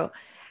hear you.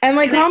 And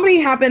like comedy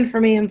happened for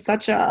me in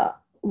such a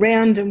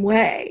random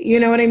way. You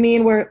know what I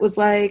mean? Where it was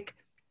like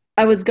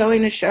I was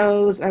going to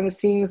shows and I was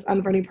seeing this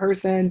unfunny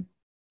person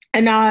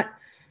and not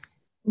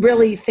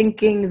really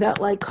thinking that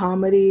like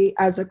comedy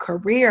as a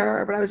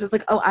career, but I was just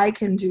like, oh, I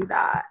can do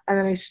that. And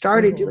then I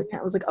started doing it.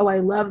 I was like, oh, I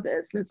love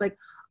this. And it's like,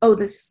 oh,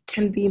 this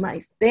can be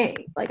my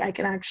thing. Like I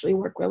can actually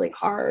work really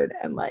hard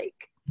and like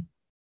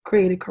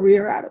create a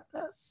career out of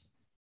this.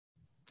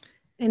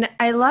 And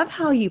I love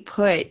how you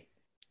put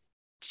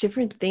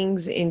different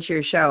things into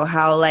your show,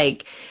 how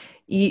like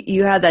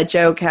you had that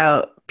joke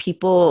how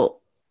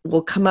people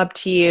will come up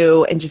to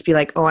you and just be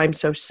like, oh, I'm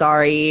so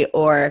sorry,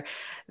 or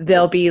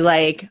they'll be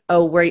like,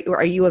 oh,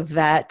 are you a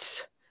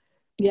vet?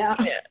 Yeah.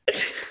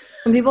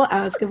 When people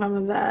ask if I'm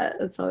a vet,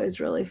 it's always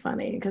really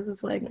funny because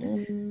it's like,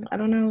 I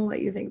don't know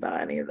what you think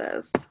about any of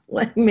this.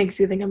 Like makes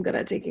you think I'm good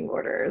at taking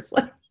orders.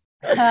 Like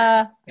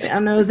I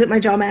don't know, is it my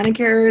jaw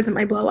manicure? Is it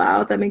my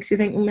blowout that makes you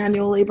think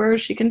manual labor,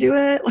 she can do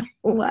it? Like,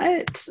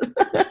 what?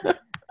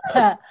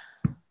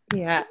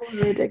 Yeah.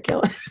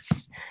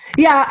 Ridiculous.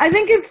 Yeah, I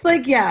think it's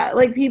like, yeah,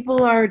 like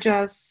people are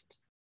just,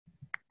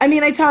 I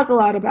mean, I talk a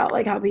lot about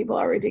like how people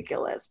are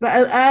ridiculous, but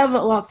I have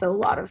also a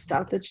lot of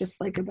stuff that's just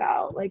like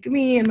about like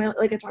me and my,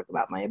 like I talk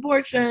about my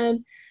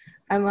abortion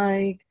and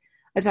like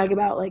I talk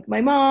about like my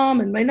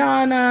mom and my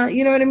nana,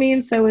 you know what I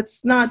mean? So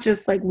it's not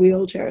just like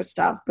wheelchair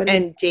stuff, but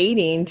and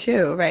dating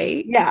too,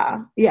 right?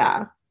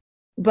 Yeah.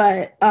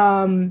 But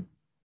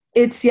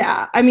it's,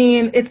 yeah, I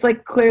mean, it's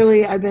like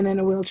clearly I've been in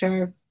a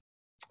wheelchair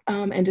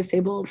and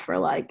disabled for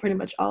like pretty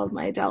much all of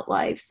my adult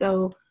life.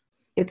 So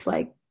it's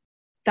like,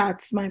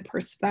 that's my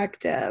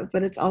perspective,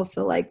 but it's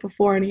also like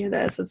before any of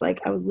this, it's like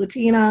I was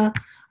Latina,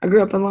 I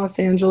grew up in Los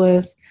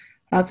Angeles.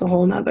 That's a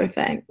whole nother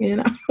thing, you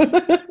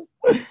know?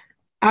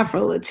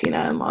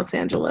 Afro-Latina in Los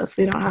Angeles.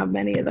 We don't have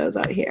many of those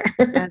out here.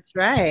 That's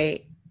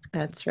right.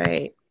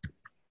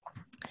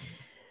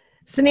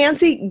 So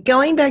Nancy,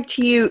 going back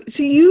to you,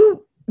 so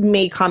you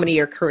made comedy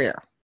your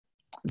career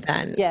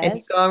then. Yes. And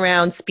you go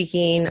around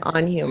speaking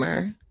on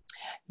humor.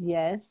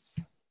 Yes.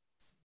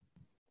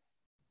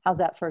 How's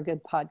that for a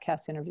good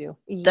podcast interview?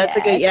 That's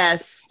a good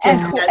yes.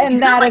 And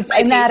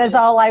that is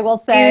all I will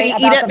say.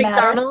 Do you eat at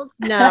McDonald's?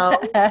 No.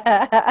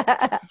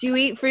 Do you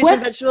eat fruits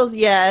and vegetables?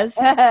 Yes.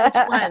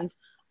 Which ones?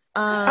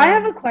 I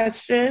have a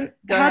question.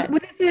 Go ahead.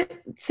 What is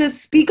it to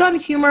speak on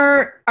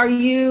humor? Are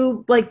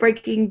you like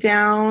breaking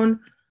down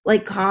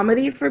like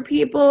comedy for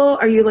people?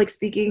 Are you like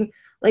speaking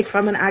like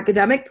from an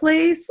academic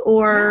place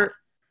or?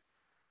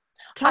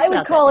 Talk I would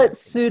about call that. it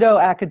pseudo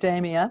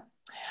academia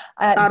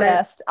at Got it.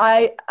 best.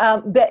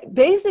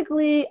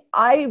 Basically,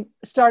 I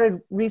started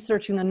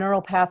researching the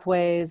neural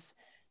pathways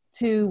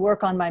to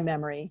work on my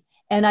memory.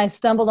 And I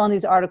stumbled on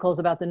these articles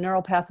about the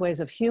neural pathways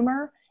of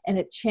humor, and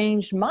it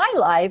changed my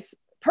life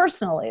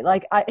personally.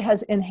 Like, it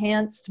has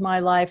enhanced my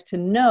life to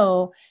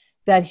know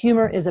that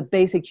humor is a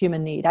basic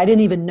human need. I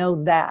didn't even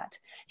know that.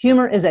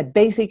 Humor is a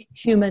basic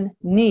human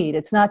need.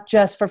 It's not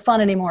just for fun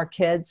anymore,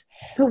 kids.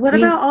 But what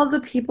about all the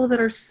people that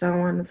are so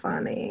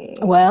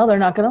unfunny? Well, they're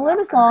not going to live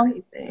as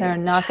long. They're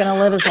not going to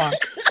live as long.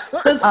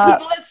 Those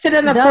people that sit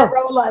in the no. front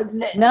row like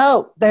this.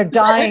 No, they're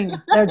dying.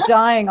 They're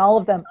dying, all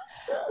of them.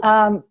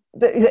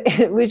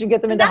 We should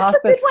get them into That's a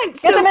hospice. good one. Get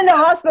So- them into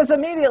hospice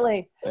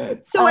immediately.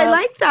 So I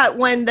like that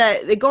when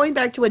going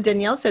back to what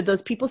Danielle said,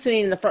 those people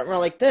sitting in the front row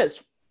like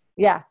this,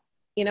 Yeah,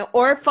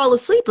 or fall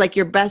asleep like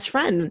your best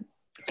friend.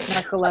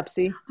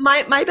 narcolepsy.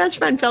 My best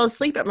friend fell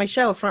asleep at my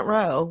show, front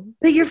row.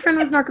 But your friend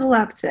was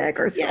narcoleptic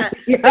or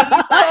something.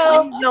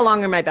 Well, He's no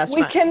longer my best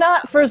we friend.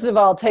 cannot, first of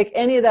all, take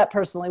any of that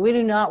personally. We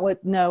do not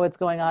know what's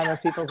going on in those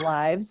people's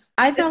lives.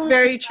 I fell It's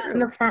very asleep true. in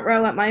the front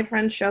row at my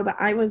friend's show, but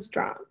I was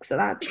drunk, so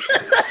that's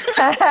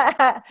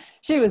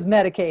She was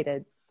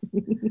medicated.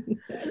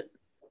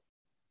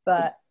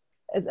 But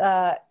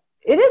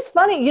it is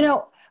funny,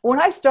 when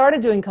I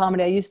started doing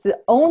comedy, I used to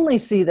only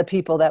see the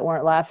people that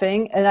weren't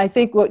laughing. And I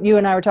think what you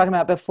and I were talking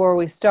about before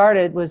we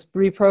started was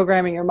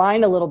reprogramming your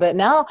mind a little bit.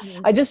 Now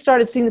I just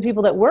started seeing the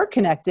people that were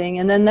connecting.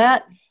 And then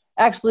that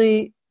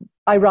actually,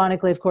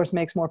 ironically, of course,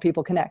 makes more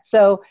people connect.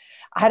 So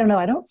I don't know.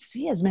 I don't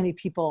see as many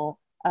people,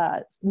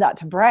 not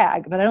to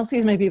brag, but I don't see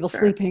as many people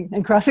sleeping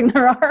and crossing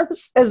their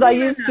arms as I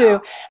used to.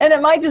 And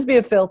it might just be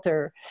a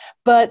filter.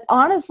 But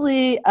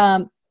honestly,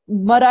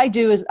 what I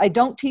do is I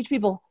don't teach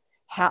people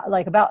how,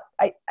 like, about,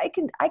 I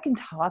can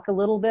talk a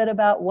little bit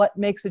about what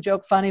makes a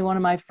joke funny. One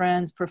of my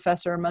friends,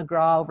 Professor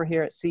McGraw over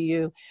here at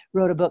CU,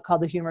 wrote a book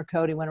called The Humor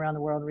Code. He went around the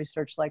world and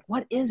researched, like,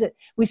 what is it?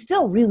 We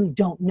still really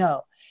don't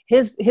know.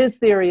 His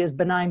theory is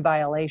benign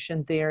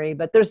violation theory,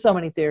 but there's so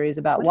many theories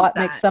about what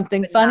makes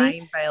something funny.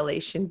 Benign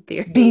violation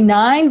theory.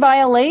 Benign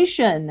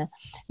violation.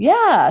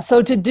 Yeah.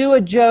 So to do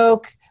a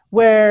joke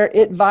where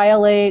it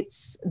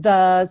violates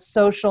the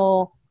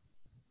social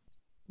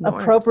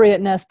Norms.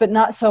 appropriateness, but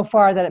not so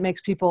far that it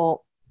makes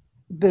people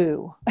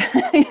boo,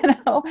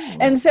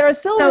 And Sarah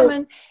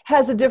Silverman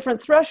has a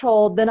different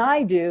threshold than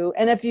I do.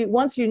 And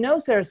once you know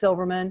Sarah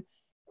Silverman,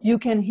 you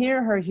can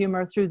hear her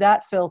humor through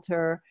that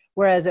filter.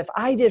 Whereas if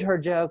I did her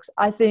jokes,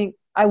 I think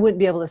I wouldn't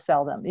be able to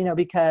sell them,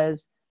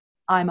 because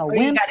I'm a Or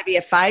wimp. you got to be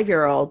a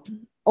 5-year-old.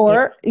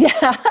 Or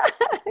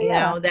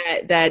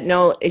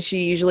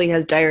She usually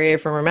has diarrhea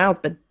from her mouth,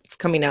 but it's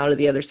coming out of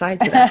the other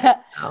side today.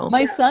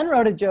 My son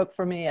wrote a joke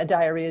for me, a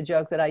diarrhea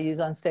joke that I use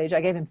on stage.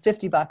 I gave him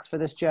 $50 for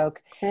this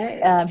joke.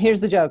 okay.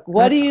 Here's the joke.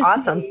 What do you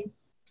see?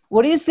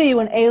 What do you see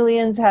when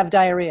aliens have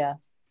diarrhea?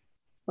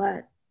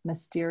 What?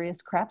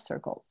 Mysterious crap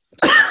circles.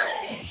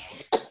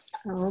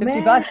 Oh,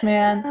 $50,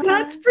 man.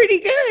 That's pretty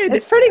good.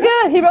 It's pretty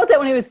good. He wrote that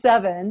when he was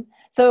 7.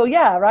 So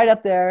yeah, right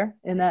up there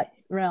in that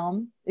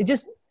realm. I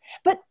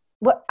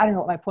don't know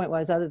what my point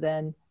was other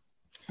than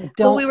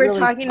We were really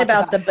talking talk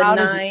about the how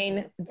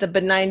to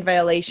benign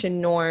violation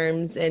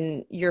norms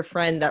and your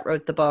friend that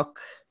wrote the book.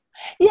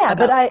 Yeah,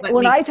 about what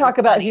when makes I talk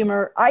it about funny.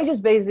 humor, I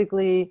just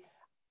basically,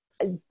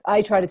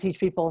 I try to teach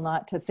people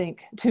not to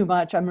think too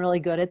much. I'm really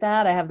good at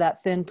that. I have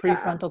that thin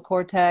prefrontal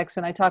cortex,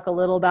 and I talk a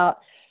little about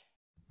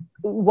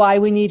why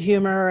we need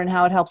humor and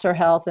how it helps our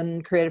health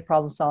and creative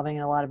problem solving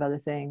and a lot of other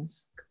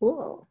things.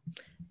 Cool.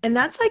 And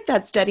that's like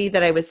that study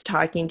that I was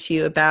talking to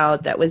you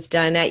about that was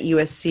done at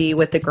USC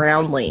with the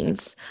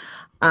groundlings,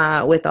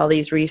 with all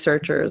these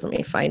researchers. Let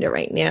me find it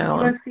right now.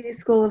 USC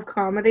School of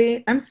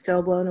Comedy. I'm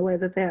still blown away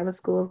that they have a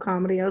School of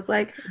Comedy. I was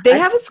like, They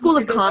have a school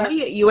of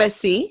comedy at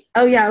USC?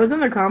 oh yeah, I was in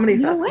their comedy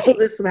No festival way.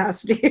 this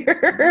past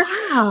year.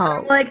 Wow.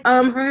 I'm like,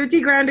 for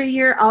 $50,000 a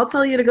year, I'll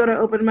tell you to go to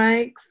open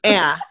mics.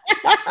 Yeah.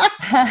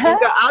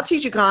 I'll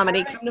teach you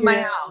comedy. Come to my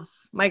Yeah.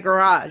 house, my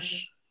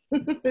garage.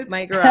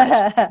 My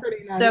garage.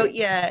 Pretty nice. So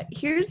yeah,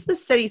 here's the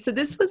study. So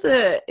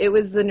it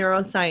was the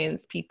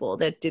neuroscience people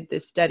that did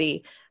this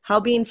study, how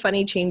being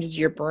funny changes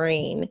your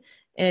brain.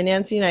 And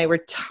Nancy and I were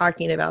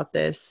talking about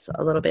this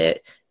a little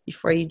bit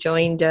before you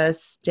joined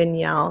us,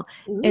 Danielle.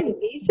 And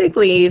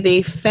basically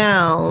they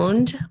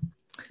found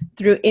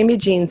through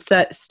imaging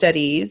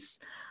studies,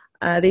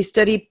 they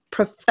studied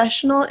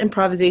professional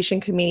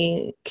improvisation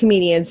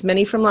comedians,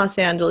 many from Los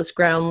Angeles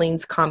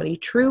Groundlings Comedy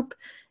Troupe,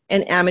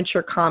 and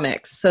amateur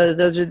comics. So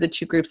those are the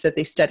two groups that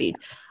they studied.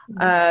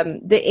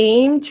 The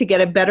aim to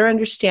get a better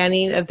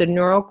understanding of the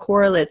neural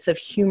correlates of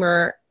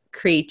humor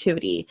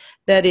creativity.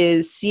 That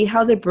is, see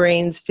how the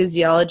brain's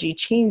physiology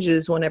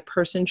changes when a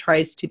person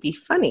tries to be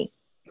funny.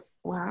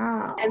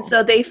 Wow. And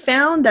so they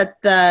found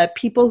that the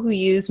people who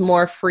use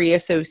more free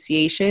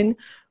association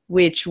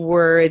which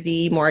were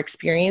the more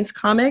experienced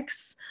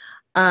comics.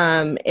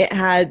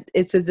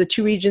 It says the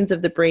two regions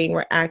of the brain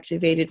were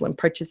activated when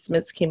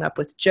participants came up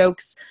with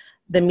jokes,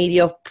 the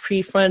medial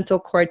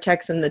prefrontal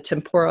cortex and the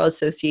temporal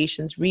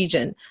associations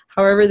region.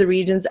 However, the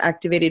regions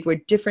activated were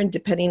different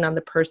depending on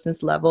the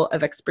person's level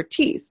of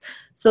expertise.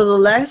 So the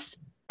less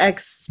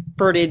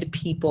experted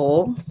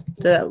people,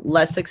 the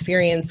less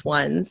experienced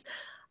ones,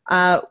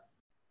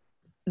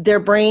 their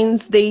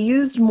brains, they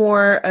used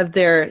more of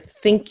their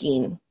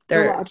thinking,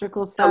 their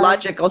logical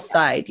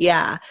side,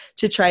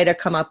 to try to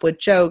come up with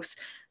jokes,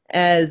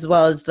 as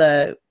well as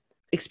the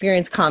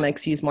experienced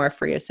comics use more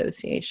free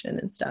association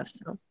and stuff.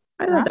 So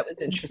I thought that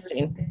was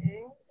interesting.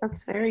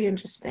 That's very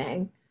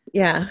interesting.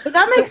 Yeah. But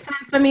that makes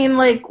sense. I mean,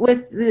 like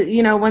with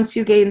once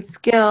you gain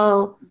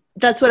skill.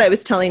 That's what I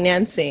was telling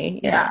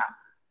Nancy. Yeah.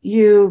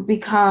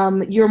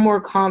 You're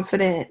more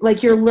confident.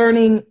 Like you're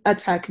learning a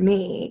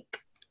technique.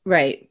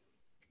 Right.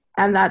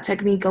 And that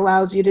technique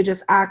allows you to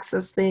just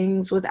access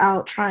things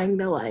without trying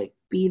to like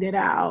beat it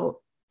out.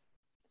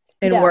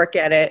 And work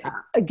at it.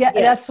 Again,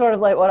 that's sort of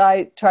like what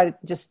I try to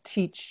just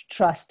teach: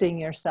 trusting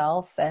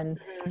yourself and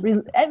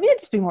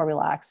just be more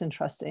relaxed and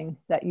trusting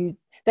that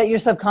your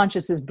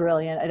subconscious is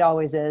brilliant. It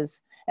always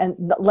is, and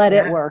let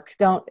it work.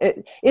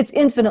 It's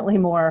infinitely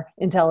more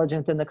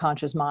intelligent than the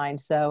conscious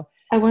mind. So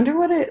I wonder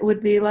what it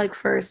would be like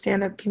for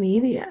stand-up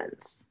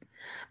comedians,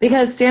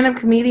 because stand-up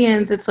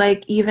comedians, it's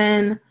like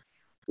even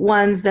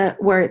ones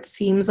where it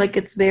seems like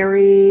it's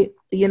very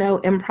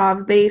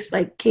improv based,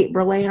 like Kate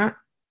Berlant,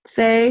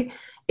 say.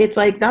 It's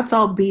like, that's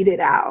all beat it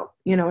out.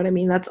 You know what I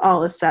mean? That's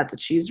all a set that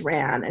she's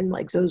ran. And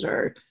like, those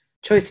are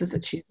choices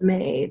that she's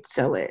made.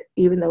 So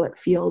even though it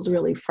feels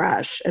really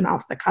fresh and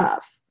off the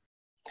cuff.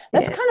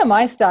 That's kind of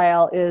my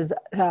style, is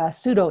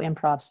pseudo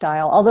improv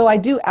style. Although I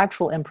do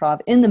actual improv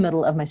in the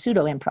middle of my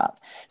pseudo improv.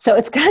 So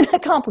it's kind of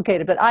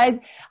complicated, but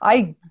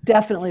I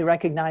definitely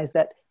recognize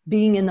that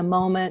being in the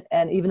moment,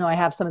 and even though I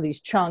have some of these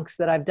chunks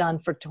that I've done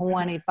for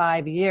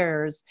 25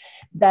 years,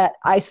 but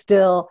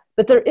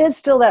there is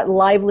still that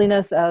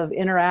liveliness of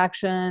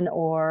interaction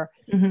or,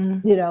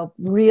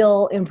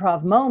 real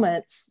improv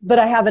moments, but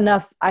I have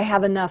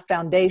enough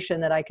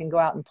foundation that I can go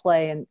out and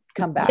play and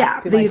come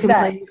back to my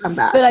set.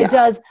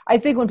 But I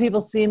think when people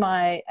see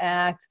my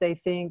act, they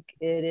think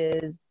it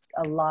is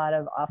a lot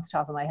of off the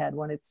top of my head,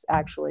 when it's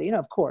actually,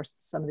 of course,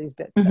 some of these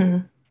bits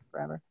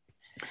forever.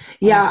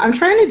 Yeah, I'm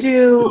trying to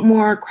do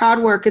more crowd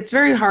work. It's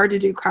very hard to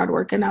do crowd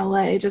work in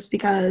LA just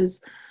because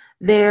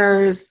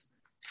there's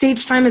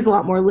stage time is a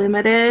lot more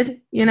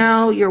limited.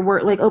 Your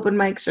work, like open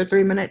mics are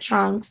 3-minute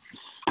chunks.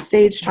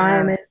 Stage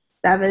time is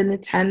 7 to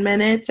 10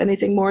 minutes.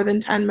 Anything more than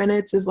 10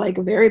 minutes is like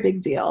a very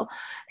big deal.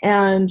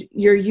 And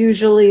you're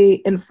usually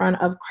in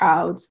front of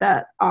crowds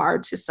that are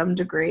to some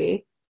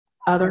degree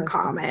other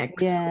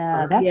comics.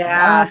 Yeah, that's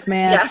rough,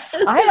 man. Yeah.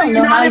 I don't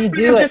know how you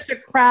do it. Just a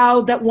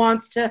crowd that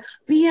wants to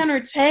be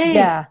entertained.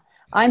 Yeah,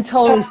 I'm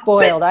totally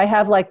spoiled. I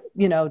have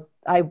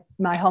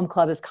my home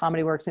club is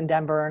Comedy Works in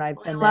Denver, and I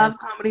love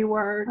Comedy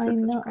Works.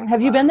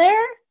 Have you been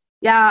there?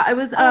 Yeah, I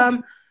was.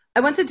 I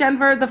went to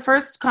Denver. The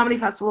first comedy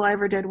festival I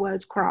ever did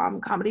was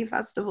Crom Comedy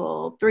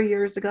Festival 3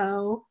 years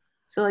ago.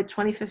 So like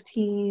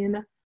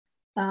 2015.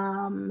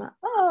 No,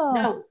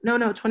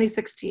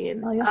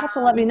 2016. Oh, you'll have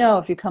to let me know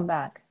if you come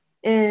back.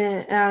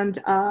 That was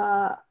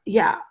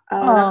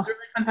a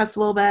really fun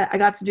festival. But I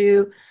got to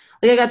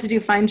do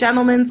Fine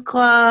Gentlemen's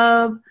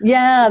Club.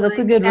 Yeah, that's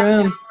a good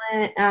room.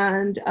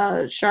 And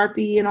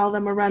Sharpie and all of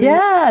them are running.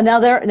 Yeah,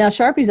 now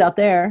Sharpie's out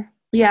there.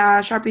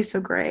 Yeah, Sharpie's so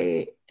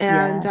great.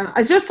 And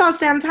I just saw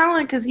Sam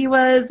Talent because he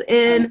was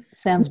in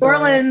New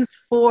Orleans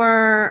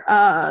for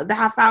the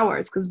half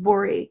hours because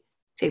Bori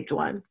taped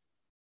one.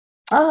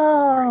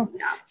 Oh,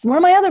 so one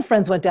of my other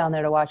friends went down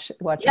there to watch.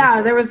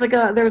 Yeah, there was a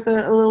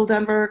little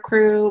Denver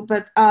crew,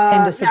 but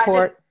came to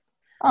support.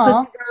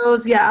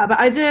 Rose, but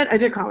I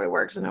did Comedy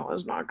Works and it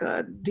was not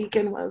good.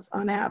 Deacon was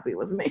unhappy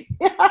with me.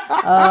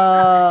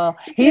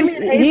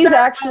 He's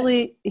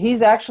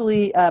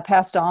actually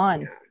passed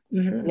on.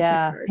 Mm-hmm.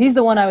 Yeah, he's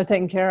the one I was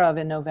taking care of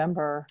in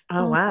November.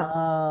 Oh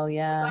wow. Oh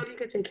yeah. I'm glad you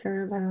could take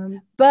care of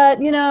him. But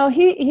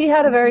he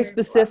had a very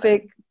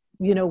specific,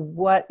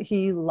 what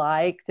he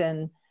liked,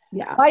 and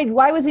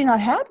why was he not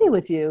happy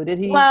with you? Did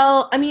he?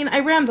 Well, I mean, I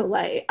ran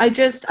delay. I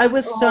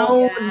was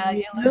so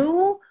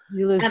new.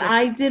 You lose, and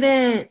I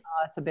didn't.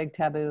 Oh, it's a big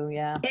taboo.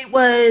 Yeah. It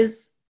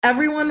was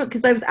everyone,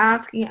 because I was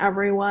asking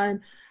everyone,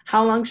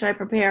 how long should I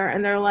prepare?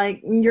 And they're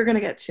like, you're going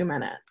to get 2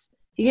 minutes.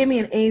 He gave me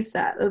an A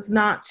set. It was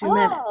not 2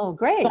 minutes. Oh,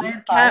 great. So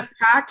I kept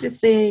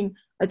practicing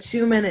a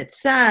 2-minute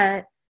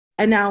set.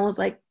 And now I was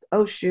like,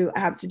 oh, shoot, I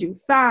have to do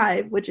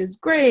 5, which is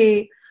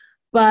great.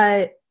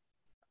 But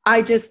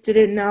I just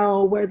didn't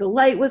know where the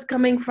light was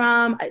coming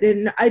from. I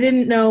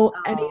didn't know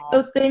any of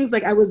those things.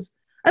 Like I've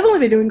only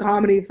been doing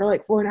comedy for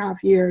like 4.5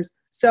 years.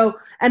 So,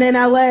 and in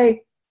LA,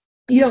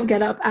 you don't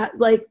get up at,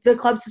 like, the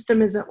club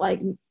system isn't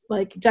like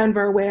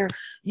Denver, where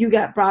you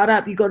get brought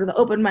up, you go to the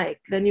open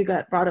mic, then you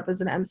get brought up as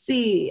an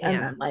MC,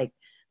 and then like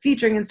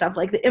featuring and stuff.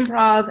 Like the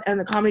Improv and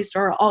the Comedy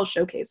Store are all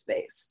showcase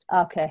based.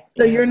 Okay.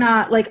 So you're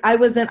not like,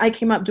 I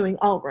came up doing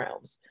all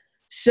rooms.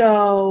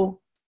 So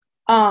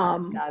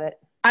Got it.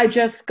 I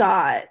just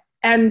got,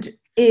 and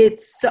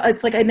it's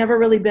like I'd never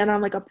really been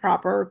on like a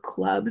proper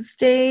club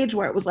stage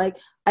where it was like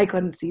I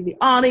couldn't see the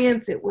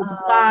audience. It was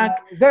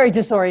black. Very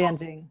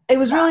disorienting. It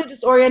was really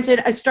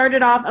disoriented. I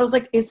started off, I was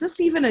like, is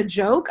this even a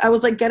joke? I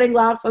was like getting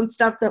laughs on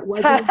stuff that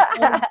wasn't.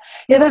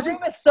 Yeah, the room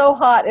is so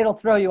hot, it'll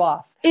throw you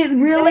off. It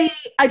really,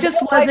 I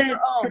just wasn't.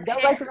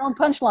 They'll write their own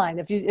punchline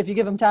if you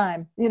give them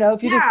time. You know,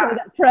 if you just say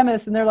that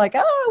premise and they're like,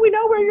 oh, we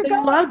know where you're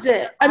going. I loved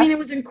it. I mean, it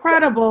was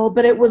incredible,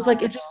 but it was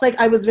like, it just like,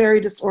 I was very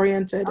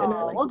disoriented. And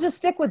we'll just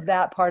stick with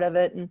that part of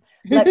it and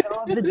let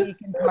go of the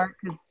deacon part,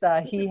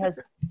 because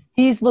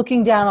he's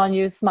looking down on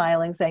you,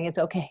 smiling, saying it's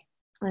okay.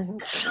 I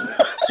hope so.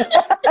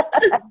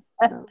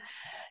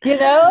 You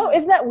know,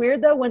 isn't that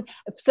weird though, when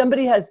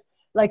somebody has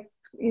like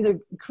either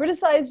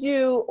criticized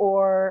you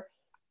or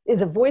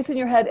is a voice in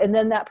your head, and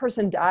then that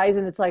person dies,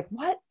 and it's like,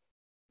 what?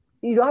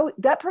 You know,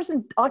 that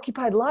person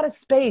occupied a lot of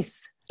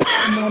space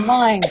in my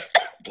mind.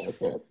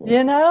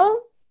 You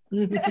know,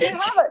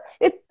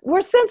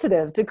 we're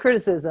sensitive to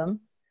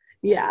criticism.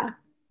 Yeah.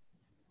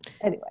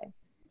 Anyway.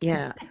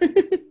 Yeah.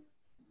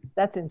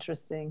 That's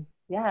interesting.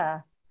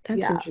 Yeah.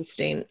 That's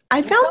interesting.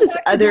 I found this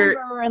other,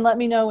 and let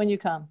me know when you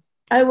come.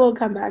 I will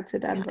come back to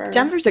Denver.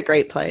 Denver's a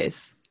great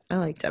place. I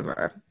like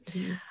Denver.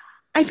 Mm-hmm.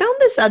 I found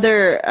this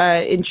other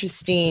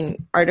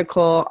interesting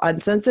article on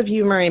sense of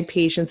humor in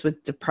patients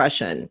with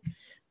depression,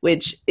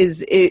 which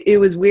is, it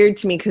was weird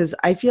to me because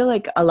I feel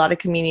like a lot of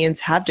comedians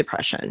have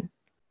depression,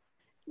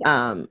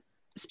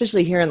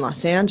 especially here in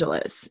Los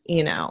Angeles,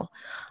 you know.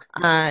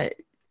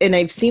 And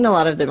I've seen a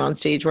lot of them on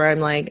stage where I'm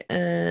like,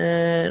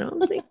 I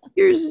don't think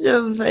you're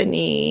so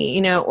funny,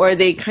 you know, or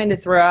they kind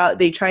of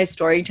they try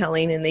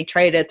storytelling and they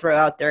try to throw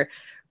out their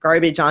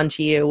garbage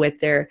onto you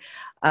with their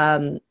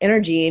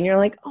energy. And you're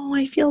like, oh,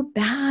 I feel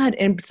bad.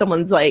 And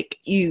someone's like,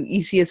 you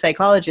see a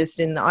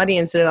psychologist in the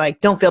audience and they're like,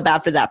 don't feel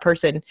bad for that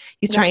person.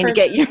 He's trying to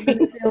get you.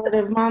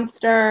 Manipulative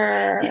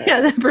monster.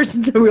 Yeah, that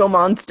person's a real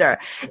monster.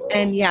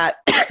 And yeah,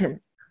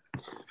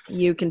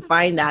 you can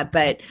find that.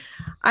 But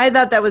I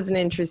thought that was an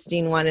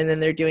interesting one. And then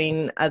they're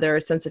doing other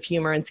sense of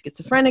humor in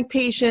schizophrenic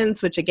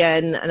patients, which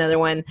again, another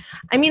one.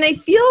 I mean, I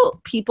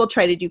feel people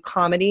try to do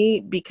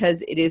comedy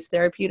because it is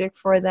therapeutic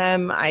for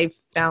them. I've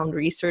found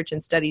research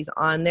and studies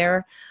on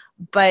there.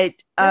 But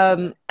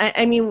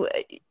I mean,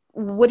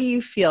 what do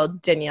you feel,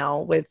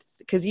 Danielle,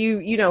 because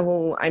you know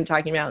who I'm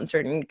talking about in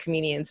certain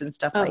comedians and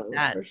stuff like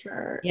that. For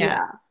sure.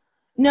 Yeah.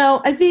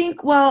 No, I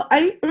think, well,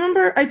 I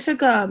remember I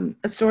took a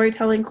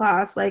storytelling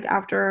class, like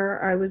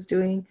after I was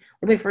doing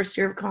my first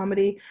year of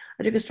comedy.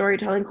 I took a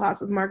storytelling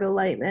class with Margot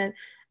Lightman,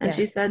 and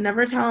she said,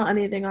 never tell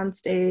anything on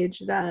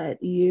stage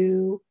that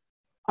you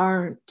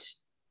aren't,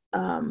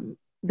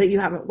 that you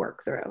haven't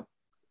worked through.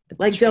 That's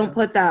like, true. Don't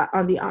put that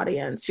on the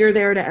audience. You're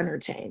there to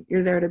entertain.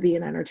 You're there to be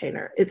an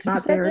entertainer. It's not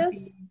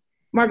therapy.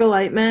 Margot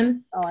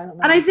Lightman. Oh, I don't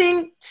know. And I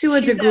think to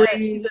a degree.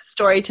 She's a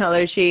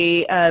storyteller.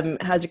 She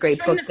has a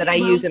great book that I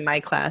use in my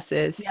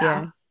classes.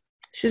 Yeah.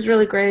 She's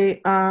really great.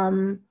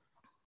 Well,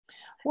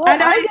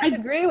 I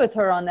disagree with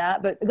her on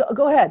that, but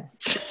go ahead.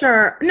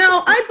 Sure.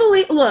 No, I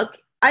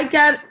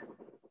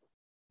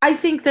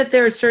think that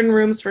there are certain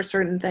rooms for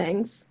certain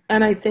things.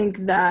 And I think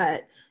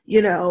that,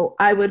 you know,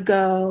 I would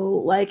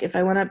go, like, if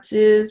I went up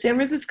to San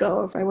Francisco,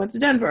 or if I went to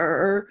Denver,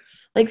 or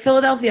like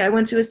Philadelphia, I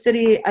went to a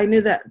city, I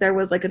knew that there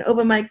was like an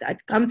open mic that I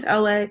could come to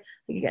LA, I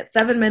could get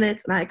 7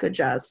 minutes, and I could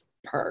just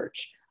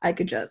purge. I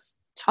could just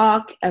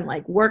talk and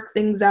like work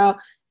things out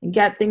and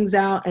get things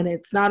out. And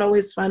it's not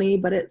always funny,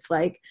 but it's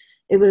like,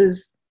 it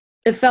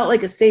felt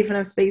like a safe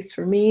enough space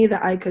for me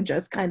that I could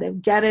just kind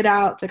of get it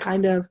out to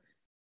kind of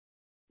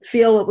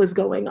feel what was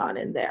going on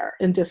in there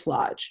and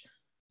dislodge.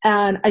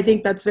 And I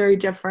think that's very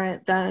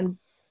different than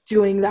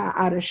doing that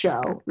at a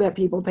show that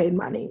people paid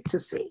money to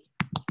see.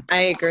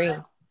 I agree.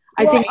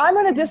 I'm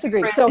going to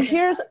disagree. So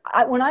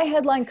when I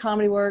headline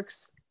Comedy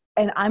Works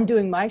and I'm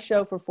doing my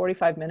show for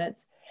 45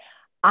 minutes,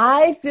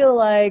 I feel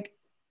like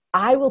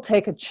I will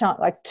take a chunk,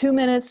 like 2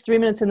 minutes, 3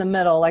 minutes in the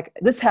middle. Like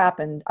this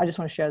happened. I just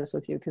want to share this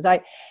with you because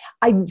I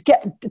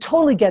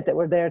totally get that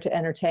we're there to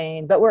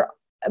entertain, but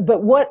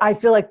what I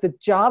feel like the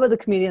job of the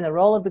comedian, the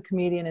role of the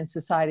comedian in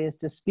society is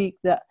to speak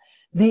the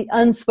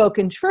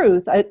unspoken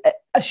truth.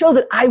 A show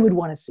that I would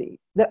want to see,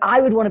 that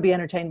I would want to be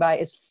entertained by,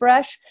 is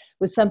fresh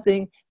with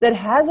something that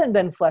hasn't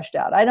been fleshed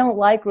out. I don't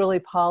like really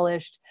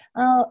polished.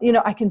 You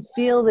know, I can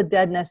feel the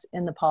deadness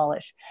in the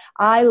polish.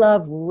 I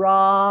love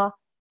raw,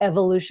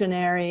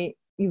 revolutionary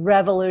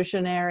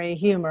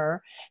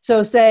humor.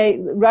 So say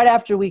right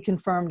after we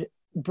confirmed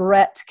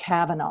Brett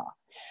Kavanaugh,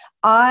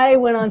 I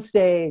went on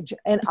stage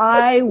and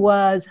I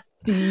was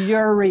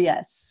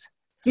furious.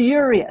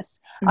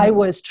 Mm-hmm. I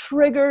was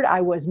triggered.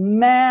 I was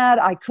mad.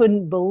 I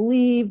couldn't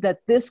believe that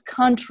this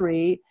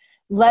country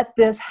let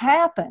this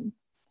happen.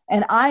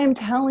 And I am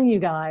telling you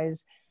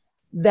guys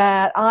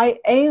that I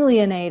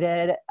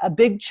alienated a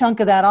big chunk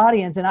of that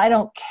audience, and I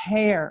don't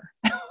care.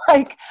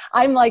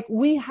 I'm like,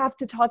 we have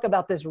to talk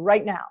about this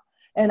right now.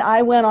 And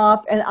I went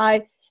off and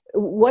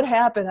what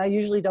happened. I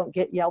usually don't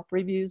get Yelp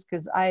reviews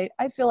because I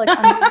feel like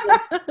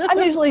I'm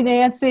usually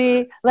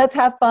Nancy. Let's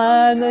have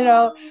fun.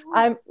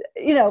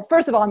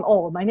 First of all, I'm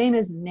old. My name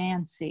is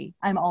Nancy.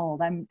 I'm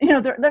old.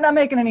 They're not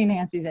making any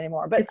Nancys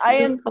anymore, but It's I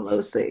am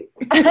Pelosi.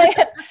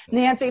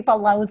 Nancy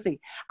Pelosi.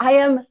 I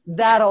am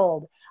that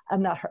old.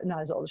 I'm not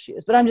as old as she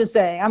is, but I'm just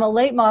saying I'm a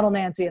late model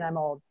Nancy and I'm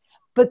old.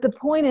 But the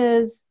point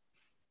is,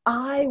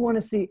 I want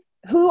to see,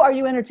 who are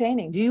you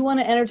entertaining? Do you want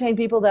to entertain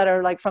people that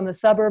are like from the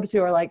suburbs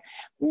who are like,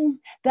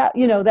 that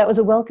was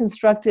a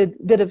well-constructed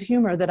bit of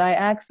humor that I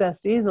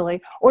accessed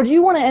easily? Or do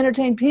you want to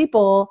entertain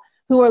people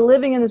who are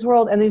living in this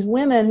world, and these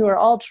women who are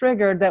all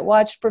triggered that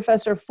watched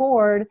Professor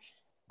Ford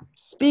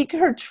speak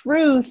her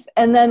truth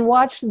and then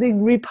watch the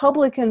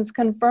Republicans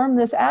confirm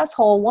this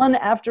asshole one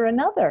after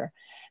another?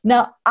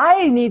 Now,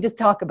 I need to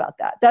talk about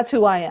that. That's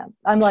who I am.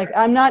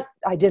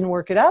 I didn't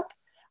work it up.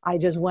 I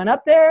just went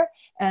up there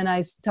and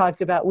I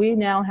talked about, we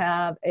now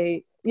have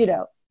a,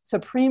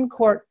 Supreme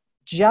Court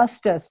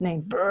justice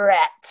named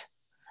Brett.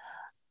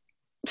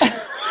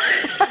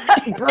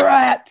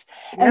 Brett.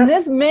 And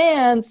this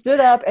man stood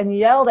up and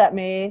yelled at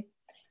me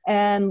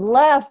and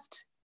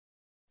left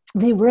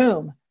the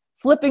room,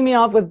 flipping me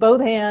off with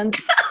both hands,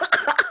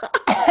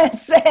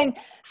 saying,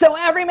 "So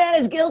every man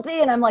is guilty."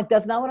 And I'm like,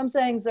 "That's not what I'm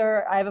saying,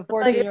 sir. I have a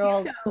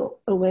 14-year-old.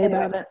 Away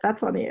about it.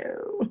 That's on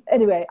you."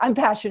 Anyway, I'm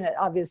passionate,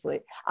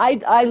 obviously.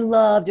 I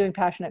love doing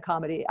passionate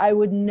comedy. I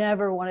would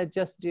never want to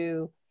just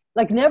do,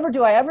 never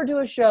do I ever do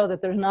a show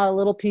that there's not a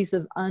little piece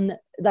of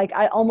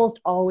I almost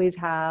always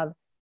have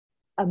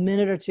a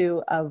minute or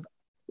two of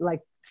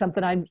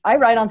something I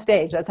write on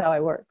stage. That's how I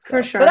work. So.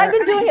 For sure. But I've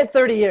been doing it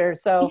 30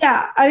 years. So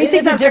yeah, I think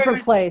it's a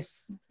different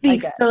place.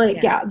 Speaks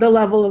to the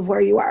level of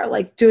where you are,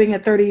 doing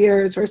it 30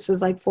 years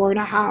versus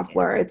 4.5,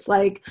 where it's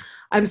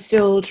I'm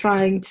still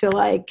trying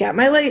to get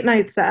my late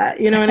night set.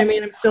 You know what I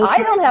mean? I'm still. I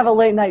don't have a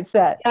late night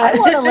set. Yeah. I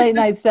want a late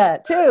night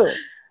set too.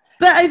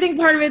 But I think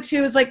part of it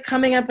too is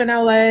coming up in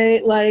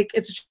LA,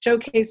 it's a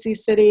showcasey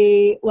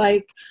city.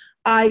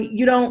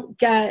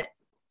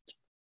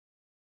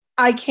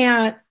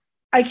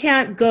 I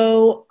can't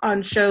go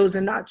on shows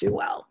and not do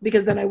well,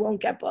 because then I won't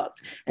get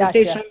booked. And gotcha.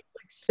 stage time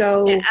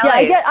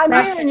I'm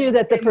hearing you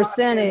that the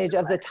percentage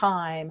of the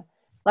time,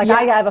 I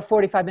have a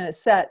 45-minute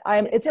set.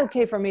 It's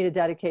okay for me to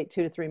dedicate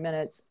 2 to 3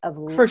 minutes of,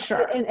 for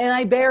sure, and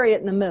I bury it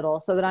in the middle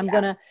so that I'm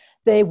gonna.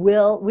 We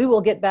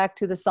will get back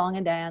to the song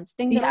and dance,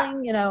 ding ding.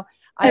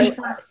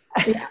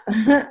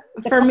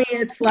 For me,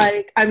 it's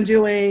I'm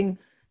doing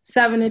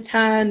 7 to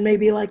 10,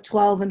 maybe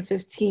 12 and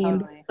 15.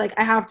 Totally.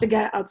 I have to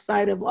get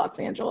outside of Los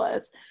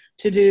Angeles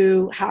to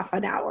do half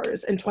an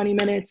hours and 20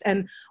 minutes.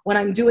 And when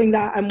I'm doing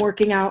that, I'm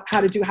working out how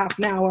to do half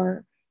an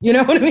hour. You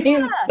know what I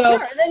mean? Yeah, so,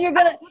 sure. And then you're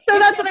gonna. So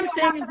that's what I'm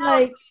saying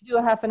is you do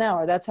a half an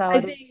hour. That's how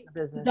I think the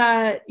business.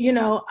 That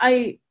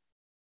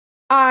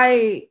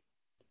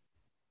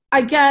I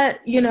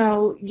get, you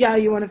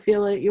want to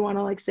feel it, you want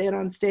to say it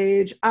on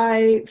stage.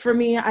 For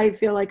me, I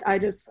feel I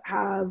just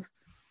have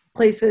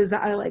places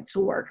that I like to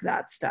work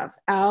that stuff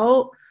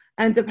out.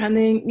 And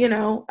depending,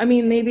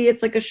 maybe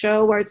it's a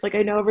show where it's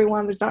I know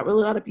everyone, there's not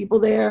really a lot of people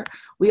there.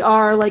 We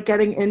are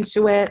getting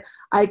into it.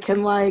 I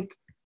can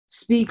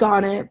speak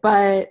on it,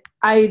 but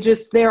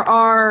there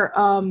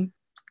are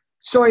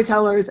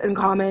storytellers and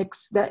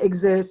comics that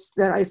exist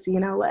that I see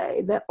in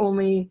LA that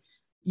only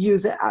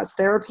use it as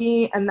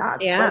therapy, and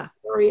that's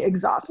very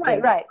exhausting.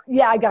 Right.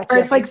 Yeah, I got you. Or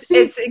it's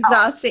it's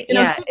exhausting.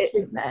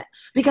 Treatment,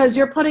 because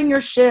you're putting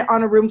your shit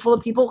on a room full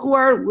of people who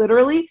are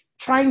literally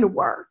trying to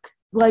work,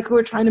 who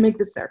are trying to make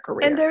this their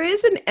career. And there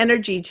is an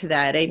energy to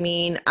that. I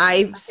mean,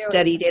 I've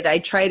studied it. I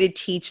try to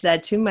teach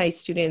that to my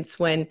students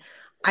when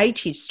I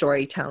teach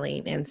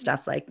storytelling and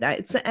stuff like that.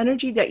 It's the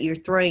energy that you're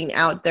throwing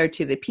out there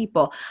to the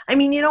people. I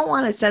mean, you don't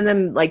want to send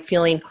them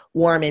feeling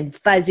warm and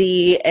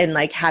fuzzy and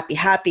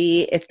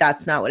happy if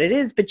that's not what it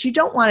is, but you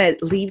don't want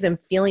to leave them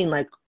feeling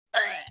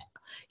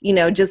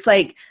just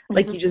you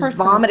just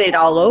vomited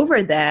all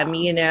over them,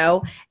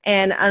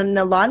 and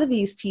a lot of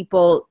these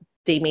people,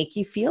 they make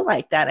you feel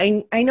like that.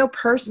 I know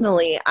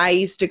personally, I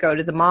used to go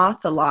to the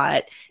Moth a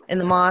lot, and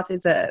the Moth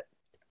is a,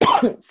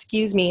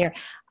 excuse me here,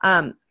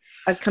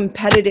 a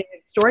competitive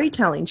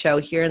storytelling show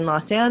here in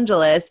Los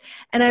Angeles.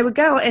 And I would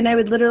go and I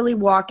would literally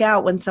walk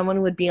out when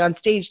someone would be on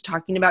stage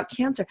talking about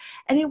cancer.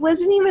 And it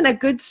wasn't even a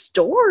good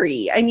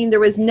story. I mean, there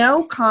was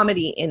no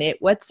comedy in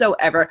it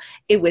whatsoever.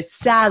 It was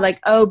sad,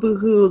 oh,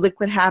 boo-hoo, look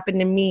what happened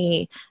to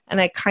me. And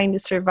I kind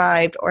of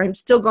survived, or I'm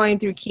still going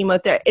through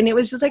chemotherapy. And it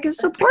was just a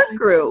support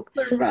group.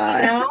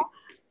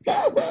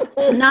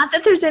 Not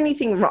that there's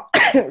anything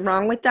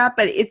wrong with that,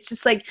 but it's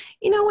just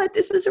what,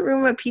 this is a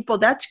room of people.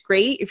 That's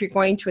great if you're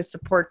going to a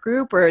support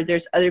group or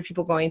there's other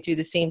people going through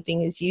the same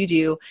thing as you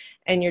do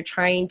and you're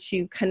trying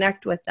to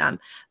connect with them.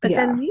 But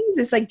then these,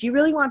 it's do you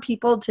really want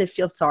people to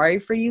feel sorry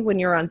for you when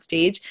you're on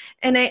stage?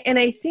 And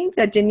I think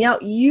that,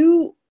 Danielle,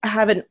 you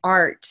have an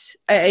art.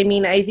 I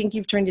mean, I think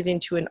you've turned it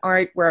into an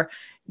art where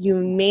you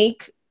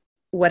make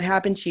what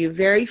happened to you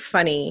very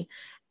funny.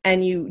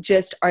 And you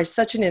just are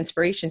such an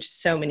inspiration to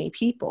so many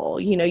people.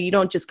 You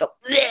don't just go,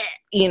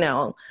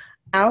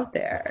 out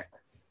there.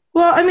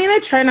 Well, I mean, I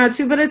try not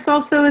to, but it's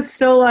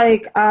still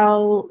like I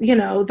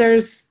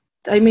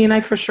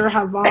for sure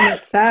have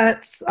vomit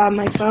sets on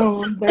my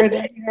phone. They're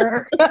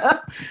there.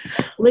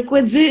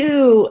 Liquid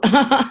Zoo,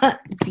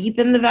 deep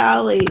in the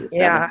valley.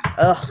 Yeah.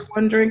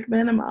 One drink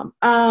minimum.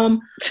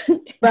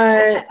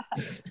 But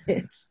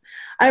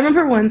I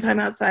remember one time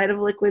outside of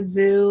Liquid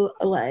Zoo,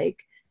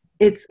 like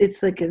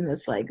it's like in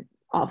this like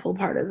awful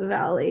part of the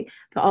valley,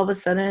 but all of a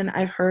sudden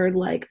I heard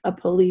like a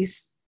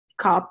police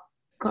cop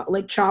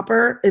like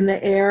chopper in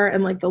the air,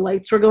 and like the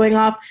lights were going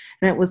off,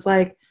 and it was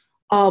like,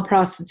 all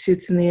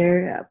prostitutes in the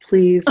area,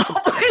 please.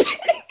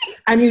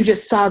 And you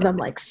just saw them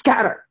like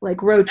scatter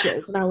like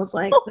roaches. And I was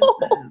like,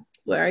 this is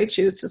where I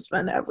choose to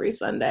spend every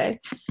Sunday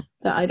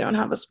that I don't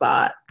have a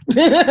spot.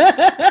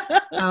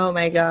 Oh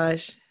my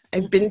gosh.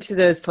 I've been to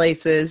those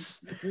places.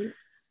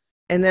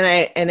 And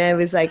then I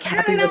was like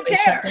happy when they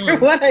shut down.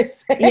 What I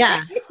say.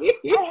 Yeah. I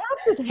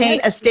have to Hey,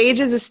 a stage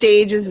is a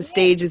stage is a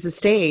stage is a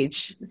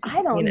stage.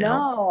 I don't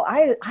know.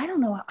 I don't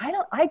know.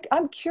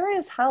 I'm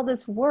curious how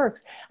this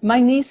works. My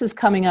niece is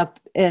coming up,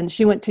 and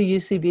she went to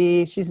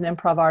UCB. She's an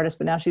improv artist,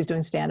 but now she's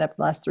doing stand-up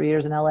the last 3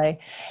 years in LA.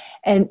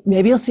 And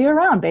maybe you'll see her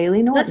around.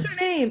 Bailey Norton. What's her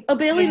name? Oh,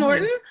 Bailey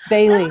Norton?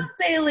 Bailey.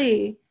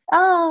 Bailey.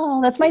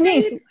 Oh, that's my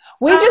niece.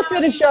 We just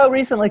did a show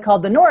recently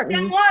called The Nortons.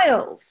 Sam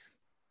Wiles.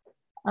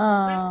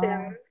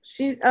 Oh.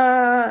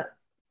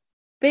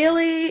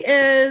 Bailey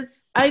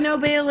is, I know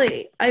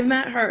Bailey. I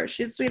met her.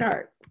 She's a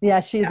sweetheart. Yeah,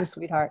 she's a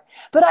sweetheart.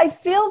 But I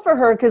feel for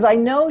her because I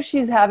know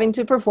she's having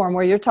to perform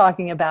where you're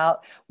talking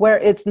about, where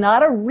it's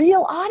not a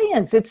real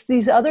audience. It's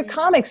these other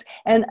comics.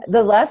 And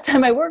the last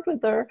time I worked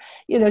with her,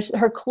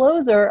 her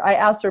closer, I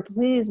asked her,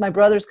 please, my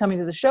brother's coming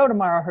to the show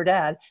tomorrow, her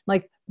dad. I'm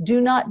like, do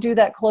not do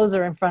that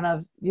closer in front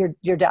of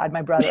your dad,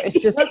 my brother. It's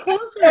just,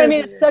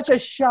 it's such a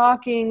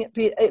shocking,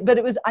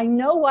 but I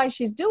know why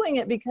she's doing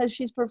it, because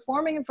she's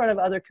performing in front of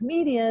other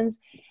comedians.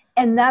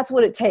 And that's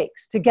what it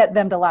takes to get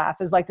them to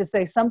laugh, is like to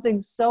say something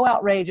so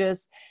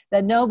outrageous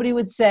that nobody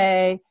would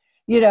say,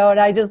 and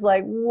I just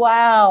like,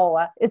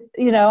 wow. It's,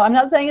 I'm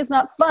not saying it's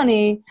not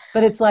funny,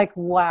 but it's like,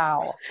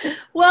 wow.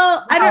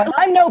 Well,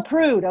 I'm no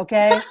prude.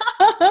 Okay.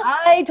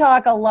 I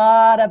talk a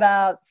lot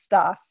about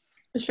stuff.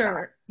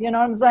 Sure. You know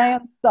what I'm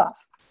saying?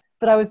 Stuff.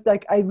 But I was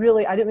like, I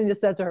didn't mean to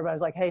say it to her, but I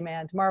was like, hey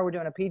man, tomorrow we're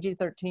doing a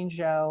PG-13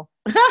 show.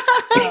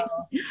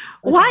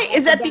 Why?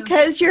 Is that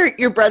because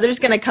your brother's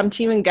going to come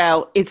to you and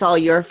go, it's all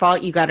your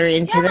fault, you got her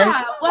into this?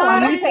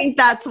 Well, you think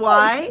that's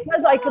why?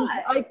 Because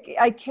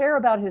I care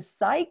about his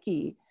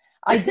psyche.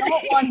 I don't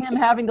want him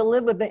having to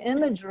live with the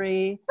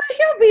imagery. But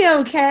he'll be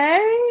okay.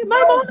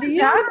 My mom and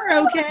dad are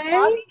okay. What I'm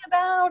talking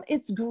about?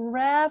 It's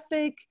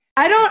graphic.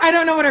 I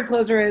don't know what her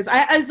closer is.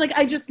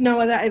 I just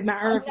know that I've met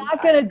her. I'm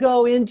not going to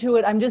go into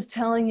it. I'm just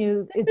telling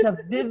you, it's a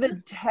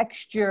vivid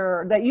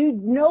texture that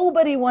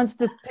nobody wants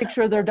to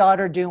picture their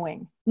daughter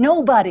doing.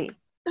 Nobody.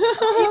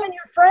 Even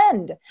your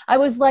friend. I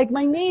was like,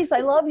 my niece,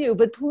 I love you,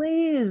 but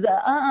please,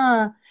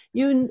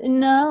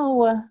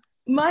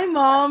 My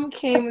mom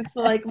came to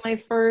like my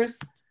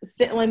first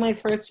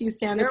few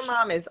stand-up. Your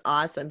mom is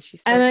awesome.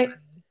 She's so funny.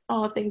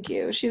 Oh, thank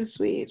you. She's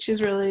sweet.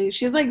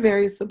 She's like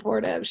very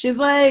supportive. She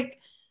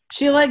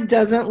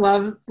doesn't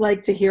love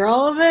like to hear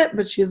all of it,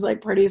 but she's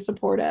like pretty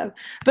supportive.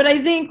 But I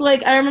think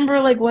like, I remember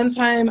like one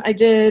time I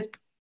did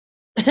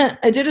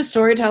a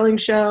storytelling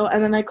show,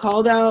 and then I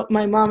called out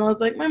my mom. I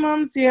was like, my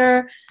mom's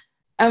here.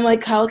 And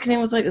like Kyle Kinane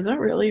was like, is that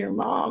really your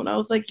mom? And I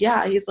was like,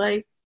 yeah. He's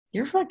like,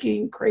 you're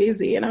fucking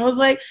crazy. And I was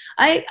like,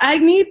 I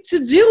need to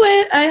do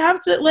it. I have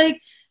to,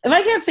 like, if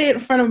I can't say it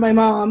in front of my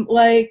mom,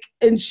 like,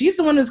 and she's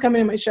the one who's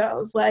coming to my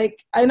shows,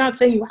 like, I'm not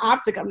saying you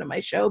have to come to my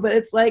show, but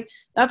it's like,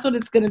 that's what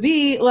it's going to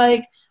be.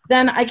 Like,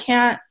 then I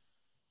can't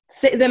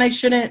say, then I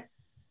shouldn't,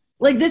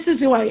 like, this is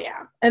who I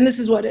am, and this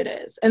is what it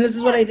is, and this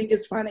is what I think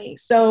is funny.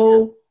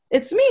 So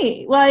it's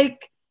me.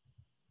 Like,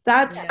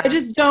 that's, I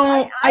just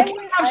don't, I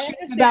can't have shit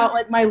about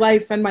like my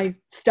life and my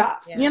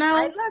stuff,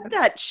 I love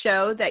that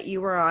show that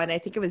you were on. I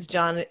think it was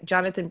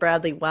Jonathan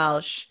Bradley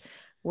Welsh,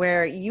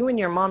 where you and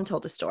your mom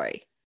told a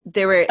story.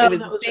 It was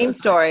the same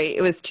story.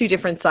 It was two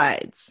different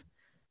sides.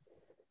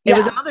 It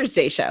was a Mother's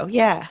Day show.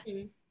 Yeah.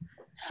 Mm-hmm.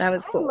 That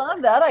was cool. I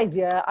love that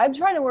idea. I'm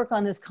trying to work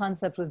on this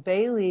concept with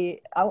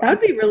Bailey. That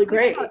would be really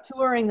great.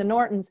 Touring the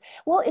Nortons.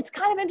 Well, it's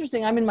kind of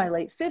interesting. I'm in my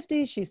late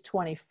 50s. She's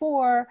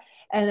 24.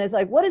 And it's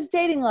like, what is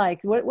dating like?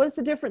 What is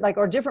the different, like,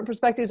 or different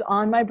perspectives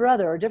on my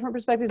brother, or different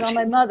perspectives on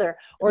my mother,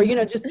 or,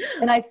 just,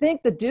 and I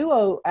think the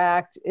duo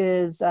act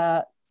is,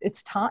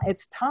 it's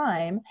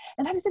time.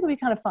 And I just think it'd be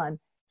kind of fun.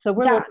 So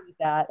we're looking at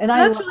that. And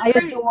I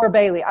adore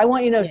Bailey. I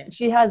want you to know,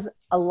 she has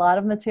a lot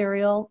of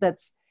material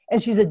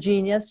and she's a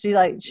genius.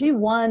 She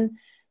won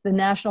the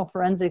National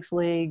Forensics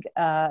League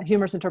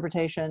humorous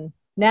interpretation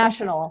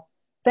national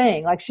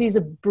thing. Like, she's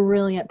a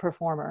brilliant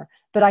performer,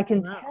 but I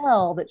can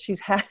tell that she's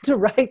had to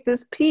write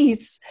this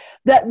piece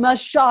that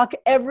must shock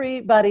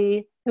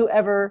everybody who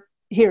ever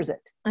hears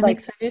it. I'm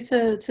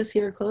excited to see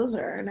her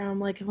closer. And now I'm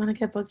like, I want to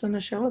get booked on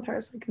the show with her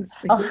so I can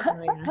see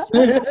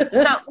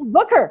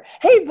Book her.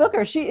 Hey, book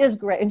her. She is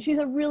great. And she's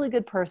a really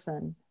good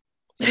person.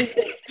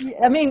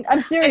 I mean,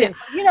 I'm serious.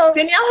 You know,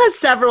 Danielle has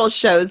several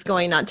shows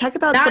going on. Talk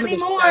about Not some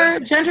anymore.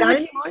 of the shows.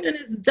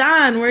 Gentrification is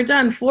done. We're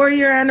done.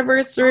 4-year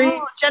anniversary.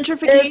 Oh,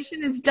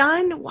 gentrification is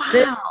done. Wow.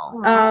 This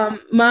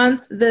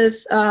month,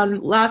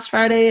 last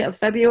Friday of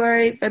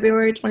February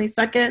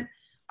 22nd.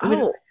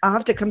 Oh, I'll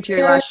have to come to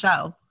your last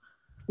show.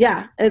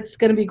 Yeah, it's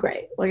going to be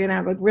great. We're going to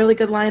have a really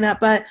good lineup.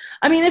 But,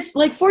 I mean, it's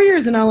like 4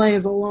 years in LA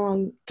is a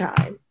long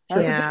time.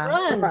 that's Yeah.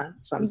 a good run.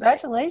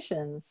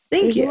 Congratulations.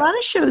 Thank There's you. a lot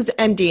of shows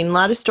ending, a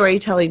lot of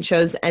storytelling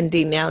shows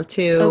ending now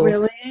too. Oh,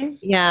 really?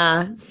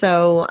 Yeah.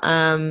 So,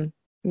 I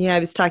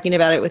was talking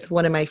about it with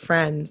one of my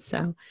friends.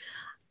 So,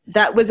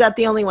 was that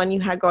the only one you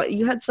had going?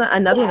 You had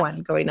another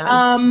one going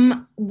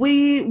on.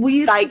 We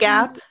used Thigh to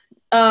Gap.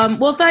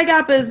 Well, Thigh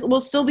Gap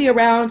will still be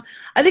around.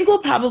 I think we'll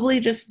probably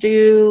just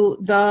do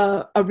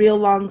a real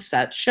long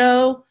set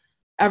show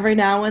every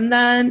now and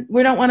then.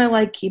 We don't want to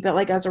like keep it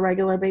like as a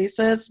regular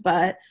basis,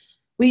 but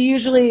we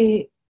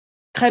usually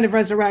kind of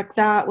resurrect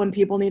that when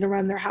people need to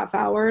run their half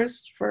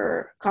hours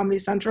for Comedy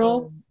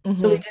Central.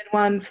 So we did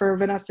one for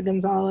Vanessa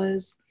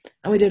Gonzalez,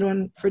 and we did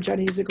one for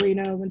Jenny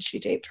Zagrino when she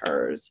taped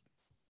hers.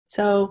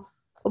 So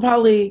we'll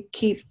probably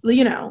keep,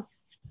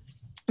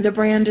 the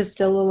brand is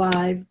still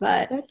alive,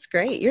 but That's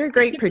great. You're a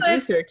great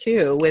producer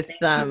too with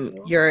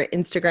your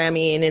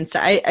Instagramming and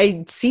stuff.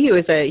 I see you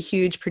as a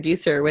huge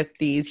producer with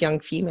these young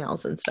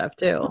females and stuff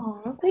too.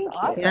 oh, thank you.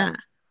 awesome. Yeah.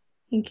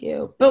 Thank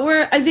you.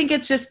 But I think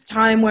it's just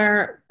time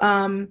where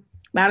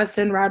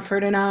Madison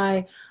Radford and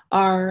I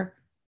are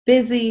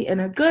busy in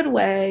a good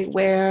way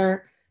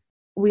where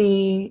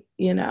we,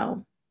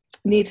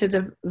 need to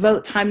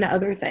devote time to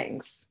other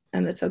things,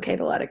 and it's okay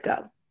to let it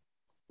go.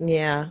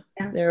 Yeah.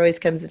 Yeah. There always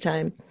comes a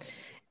time.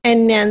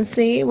 And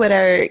Nancy, what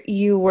are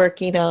you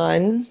working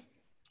on?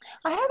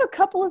 I have a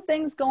couple of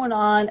things going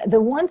on. The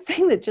one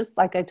thing that, just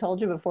like I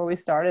told you before we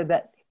started,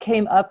 that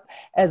came up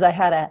as I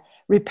had a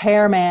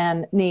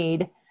repairman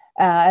need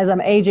as I'm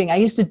aging. I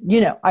used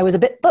to, I was a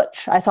bit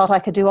butch. I thought I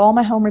could do all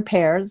my home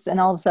repairs. And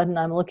all of a sudden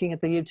I'm looking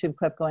at the YouTube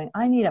clip going,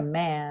 I need a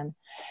man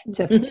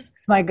to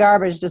fix my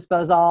garbage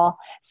disposal.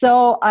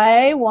 So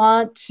I've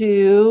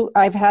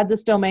had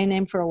this domain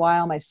name for a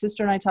while. My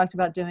sister and I talked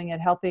about doing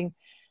it, helping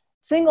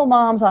single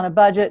moms on a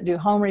budget do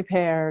home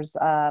repairs,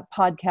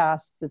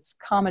 podcasts. It's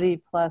comedy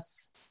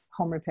plus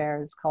home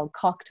repairs called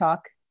Caulk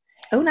Talk.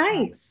 Oh,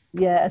 nice.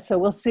 Yeah, so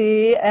we'll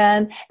see.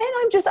 And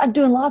I'm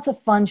doing lots of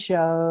fun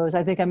shows.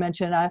 I think I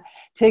mentioned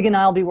Tig and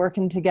I'll be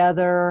working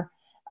together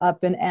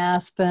up in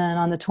Aspen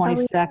on the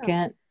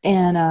 22nd.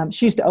 And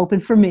she used to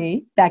open for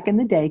me back in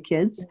the day,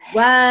 kids.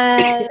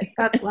 What?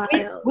 That's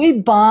wild. We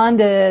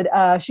bonded.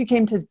 She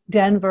came to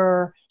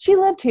Denver. She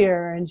lived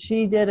here and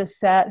she did a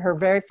set, her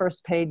very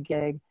first paid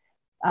gig.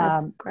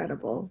 That's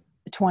incredible.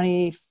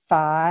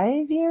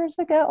 25 years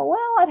ago. Well,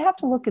 I'd have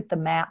to look at the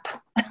map.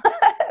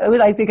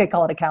 I think I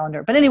call it a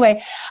calendar. But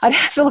anyway, I'd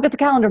have to look at the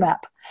calendar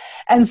map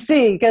and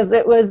see, because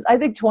it was, I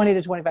think, 20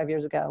 to 25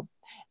 years ago.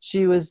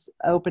 She was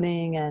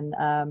opening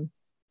and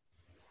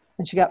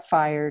she got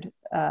fired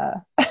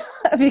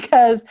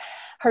because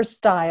her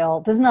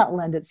style does not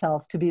lend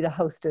itself to be the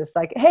hostess.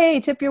 Like,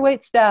 hey, tip your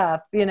wait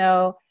staff, who's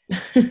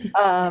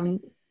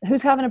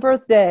having a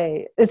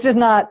birthday. It's just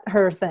not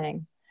her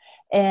thing.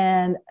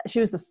 And she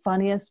was the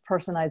funniest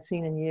person I'd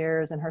seen in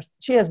years. And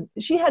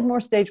she had more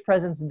stage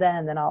presence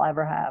then than I'll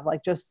ever have.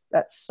 Like just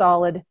that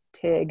solid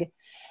Tig,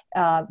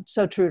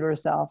 so true to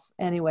herself.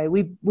 Anyway,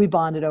 we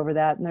bonded over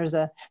that. And there's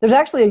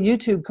actually a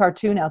YouTube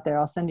cartoon out there.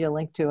 I'll send you a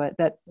link to it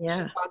that she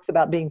talks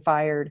about being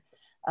fired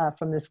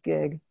from this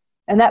gig,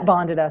 and that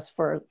bonded us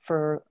for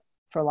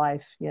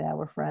life.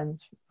 We're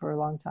friends for a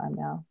long time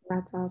now.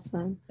 That's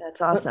awesome. That's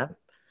awesome.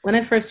 When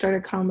I first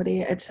started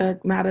comedy, I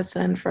took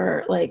Madison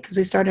because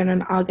we started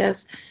in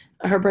August.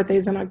 Her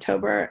birthday's in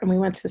October, and we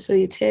went to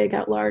see Tig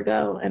at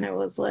Largo, and it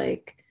was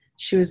like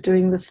she was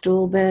doing the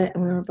stool bit,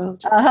 and we were both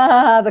just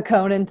the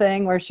Conan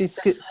thing where she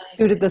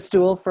scooted the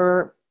stool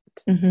for.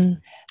 Mm-hmm.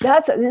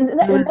 That's what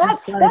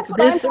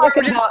I'm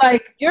talking about.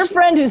 Like, your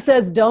friend who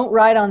says don't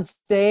write on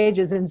stage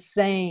is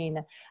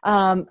insane.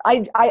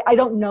 I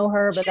don't know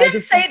her, but she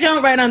didn't say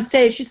don't write on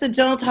stage. She said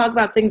don't talk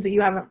about things that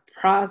you haven't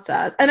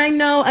processed. And I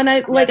know, and I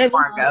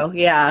Largo.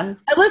 Yeah,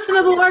 I listened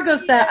to the Largo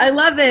set. I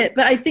love it,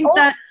 but I think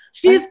that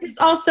she's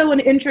also an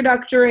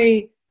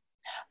introductory.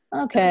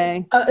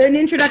 Okay. An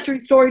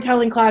introductory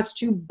storytelling class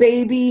to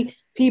baby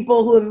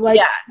people who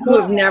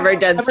have never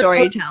done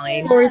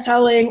storytelling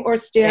or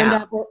stand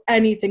up or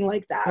anything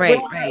like that.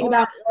 Right.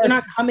 They're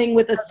not coming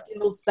with a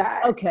skill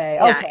set. Okay.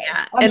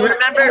 Yeah. And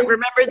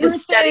remember the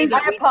study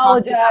that we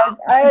apologize.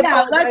 talked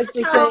about. Let's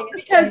tell,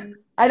 because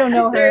I don't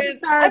know her.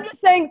 I'm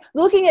just saying,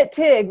 looking at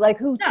Tig, like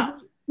who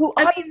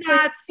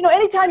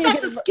anytime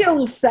that's a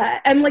skill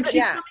set, and like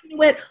she's coming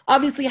to it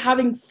obviously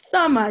having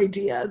some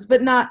ideas,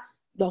 but not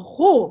the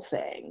whole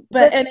thing.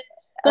 But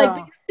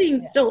you're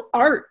seeing still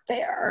art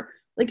there.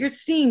 Like you're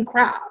seeing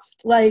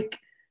craft, and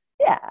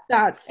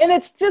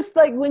it's just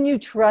like when you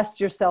trust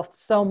yourself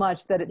so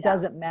much that it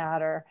doesn't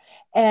matter,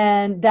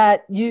 and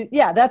that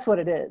that's what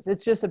it is.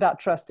 It's just about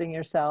trusting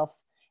yourself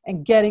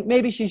and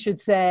maybe she should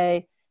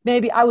say,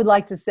 maybe I would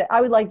like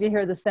to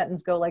hear the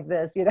sentence go like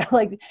this,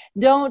 like,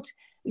 don't,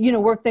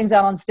 work things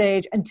out on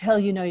stage until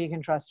you know you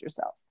can trust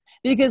yourself.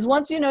 Because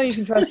once you know you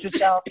can trust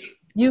yourself,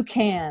 you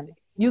can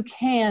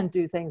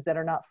do things that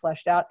are not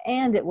fleshed out,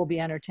 and it will be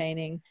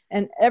entertaining,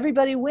 and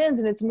everybody wins,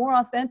 and it's more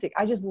authentic.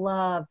 I just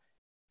love,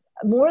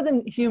 more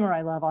than humor,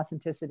 I love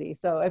authenticity.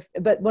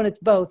 But when it's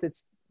both,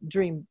 it's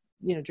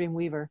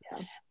Dreamweaver.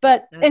 Yeah.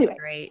 But That's anyway,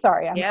 great.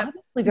 Sorry, I'm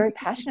obviously very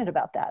passionate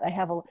about that.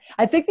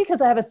 I think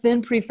because I have a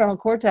thin prefrontal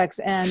cortex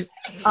and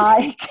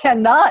I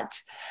cannot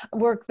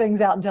work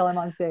things out until I'm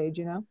on stage,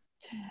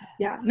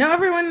 Yeah. No,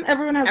 everyone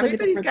has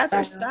Everybody's like a got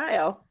their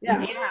style.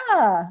 style.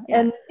 Yeah.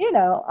 And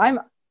I'm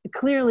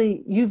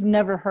clearly, you've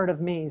never heard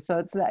of me. So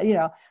it's,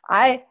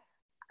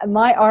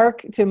 my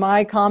arc to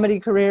my comedy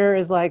career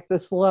is like the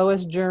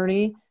slowest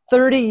journey.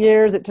 30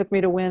 years it took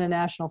me to win a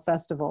national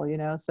festival,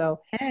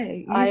 so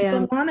hey, you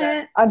still want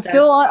it. I'm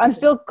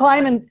still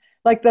climbing,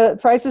 like the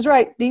Price is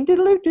Right, ding doo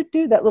doo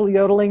doo, that little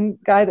yodeling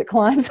guy that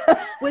climbs.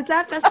 Was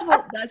that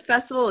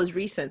festival is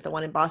recent, the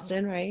one in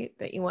Boston, right,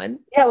 that you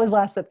won? Yeah, it was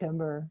last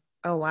September.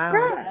 Oh wow.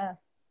 Yeah.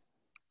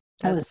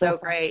 That was so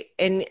great.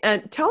 And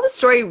tell the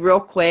story real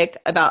quick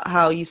about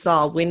how you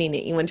saw winning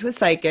it. You went to a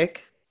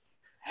psychic.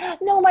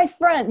 No, my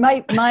friend,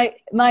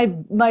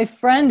 my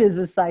friend is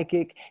a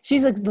psychic.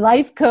 She's a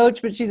life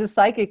coach, but she's a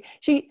psychic.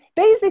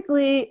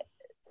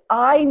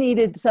 I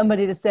needed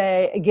somebody to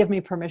say, give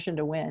me permission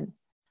to win.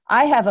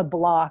 I have a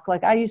block.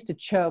 Like, I used to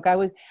choke. I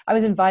was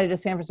invited to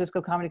San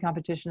Francisco comedy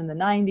competition in the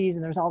 90s,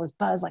 and there was all this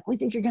buzz, like, we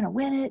think you're going to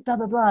win it, blah,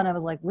 blah, blah. And I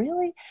was like,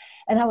 really?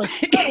 And I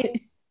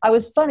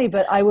was funny,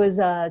 but I was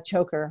a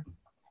choker.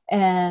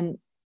 And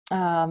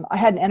I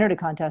hadn't entered a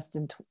contest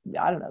in,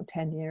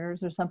 10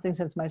 years or something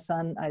since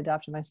I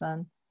adopted my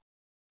son.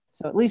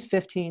 So at least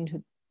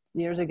 15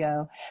 years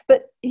ago.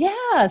 But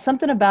yeah,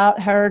 something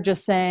about her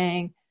just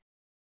saying,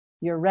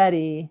 you're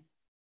ready,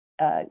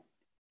 and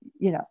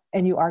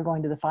you are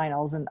going to the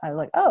finals. And I was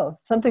like, oh,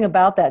 something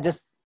about that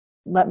just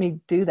let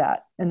me do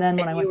that. And then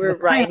when I went to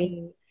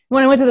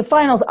the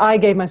finals, I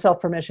gave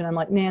myself permission. I'm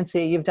like,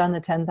 Nancy, you've done the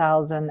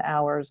 10,000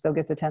 hours. Go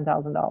get the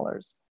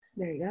 $10,000.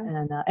 There you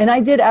go. And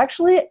I did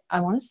actually, I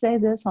want to say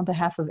this on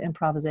behalf of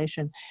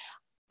improvisation.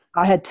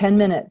 I had 10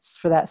 minutes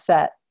for that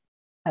set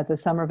at the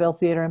Somerville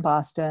Theater in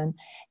Boston.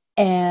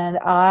 And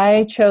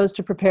I chose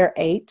to prepare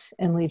 8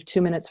 and leave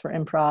 2 minutes for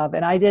improv.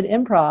 And I did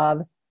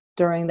improv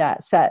during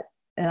that set.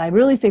 And I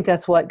really think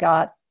that's what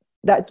a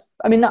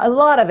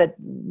lot of it,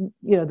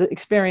 the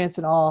experience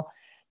and all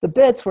the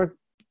bits were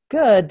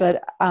good,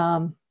 but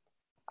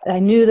I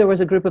knew there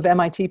was a group of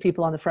MIT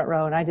people on the front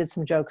row, and I did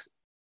some jokes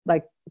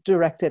like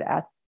directed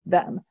at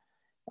them.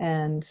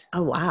 And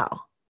oh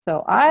wow,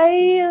 so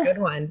I good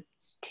one.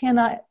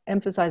 Cannot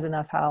emphasize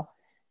enough how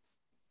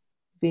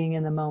being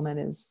in the moment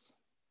is,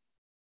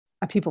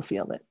 people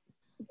feel it.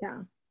 Yeah.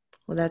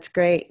 Well, that's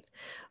great.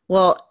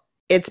 Well,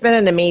 it's been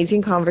an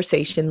amazing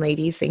conversation,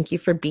 ladies. Thank you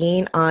for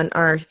being on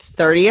our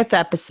 30th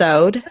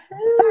episode.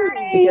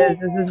 Because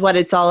this is what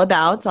it's all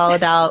about. It's all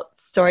about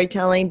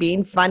storytelling,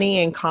 being funny,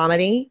 and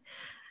comedy.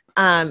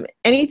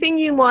 Anything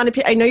you want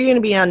to, I know you're going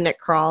to be on Nick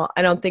Kroll.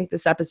 I don't think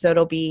this episode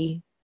will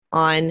be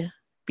on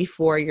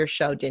before your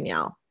show,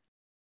 Danielle.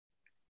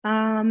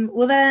 Come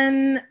to.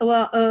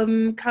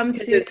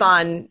 It's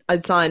on the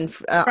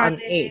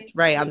 8th,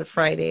 right? On the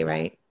Friday,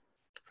 right?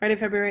 Friday,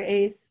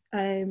 February 8th.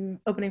 I'm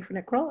opening for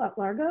Nick Kroll at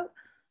Largo,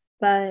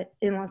 but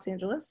in Los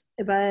Angeles.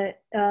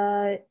 But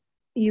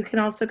you can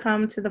also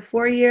come to the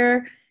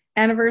 4-year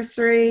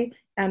anniversary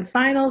and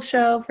final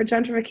show for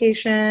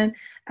Gentrification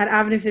at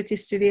Avenue 50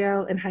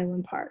 Studio in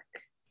Highland Park.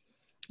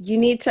 You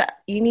need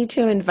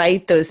to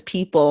invite those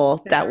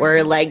people that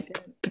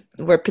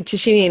were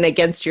petitioning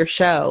against your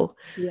show.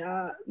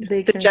 Yeah,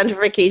 the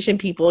gentrification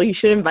people. You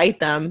should invite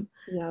them.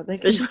 Yeah, they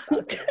can.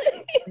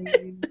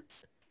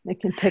 They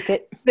can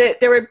picket.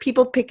 There were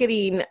people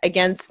picketing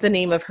against the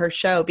name of her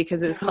show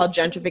because it's called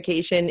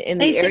Gentrification in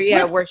the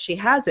area where she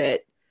has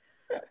it.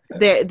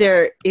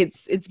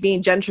 It's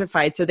being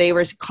gentrified. So they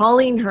were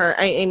calling her.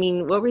 I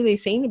mean, what were they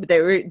saying? But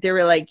they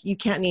were like, you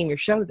can't name your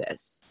show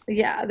this.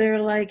 Yeah,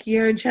 they're like,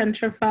 you're a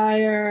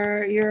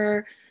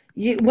gentrifier.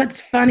 What's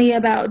funny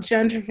about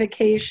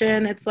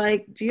gentrification? It's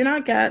like, do you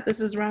not get this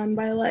is run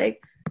by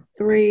like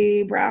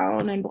 3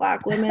 brown and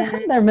black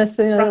women? They're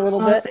missing a little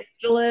Los bit.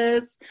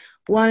 Angeles,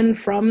 one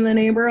from the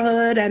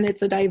neighborhood, and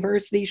it's a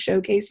diversity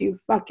showcase. You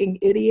fucking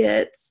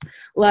idiots!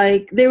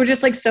 Like they were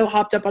just like so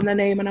hopped up on the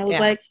name, and I was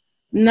like,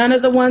 none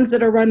of the ones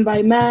that are run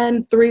by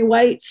men, 3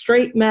 white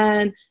straight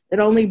men that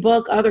only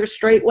book other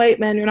straight white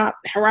men. You're not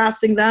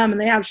harassing them, and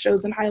they have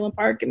shows in Highland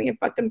Park. Give me a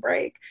fucking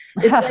break.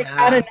 It's like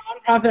at a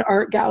nonprofit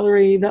art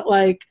gallery that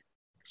like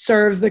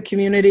serves the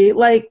community.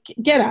 Like,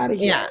 get out of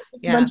here. Yeah,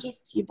 It's a bunch of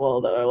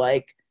people that are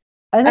like,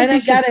 I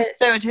don't get it.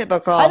 So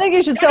typical. I think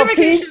you should sell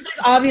Gentrification is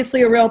like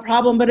obviously a real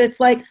problem, but it's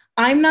like,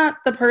 I'm not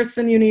the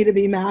person you need to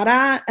be mad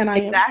at, and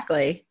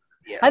exactly.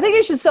 I think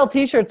you should sell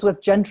T-shirts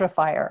with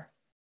gentrifier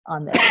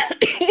on there.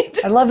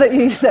 I love that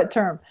you use that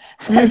term.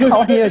 I'm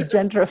calling you a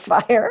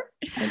gentrifier.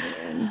 All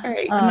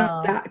right, I'm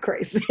not that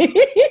crazy.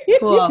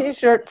 Cool.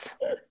 T-shirts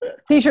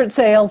T-shirt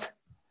sales.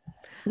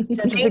 Thank you,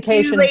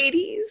 Gentrification.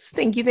 ladies.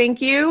 Thank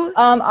you.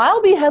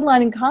 I'll be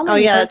headlining comedy. Oh,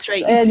 yeah, that's right.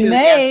 You In too,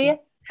 May. yes.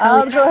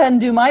 I'll go ahead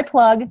and do my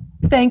plug.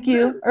 Thank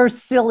you,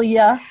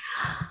 Ursilia.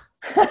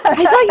 I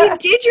thought you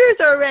did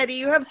yours already.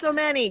 You have so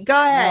many. Go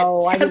ahead.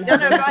 No, I didn't. No,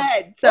 go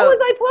ahead. What was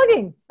I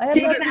plugging? I had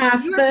Tig nothing. and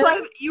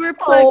Aspen. You were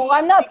plugging. Oh,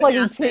 I'm not Tig and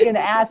plugging Aspen. Tig and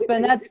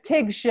Aspen. That's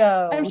Tig's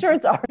show. I'm sure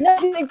it's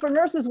nothing for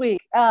Nurses Week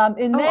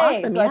in May.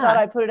 Awesome, so I yeah. thought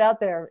I'd put it out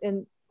there.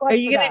 Are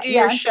you going to do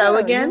your show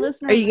again?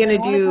 Are you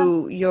going to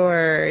do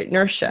your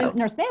nurse show?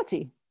 Nurse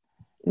Nancy.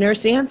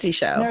 Nurse Nancy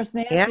show. Nurse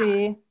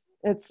Nancy.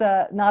 Yeah. It's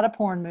not a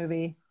porn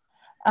movie.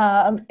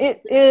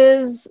 It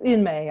is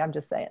in May. I'm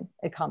just saying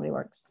at Comedy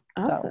Works.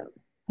 Awesome. So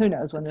who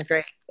knows when That's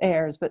this great.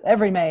 airs? But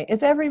every May.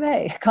 It's every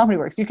May. Comedy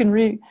Works. You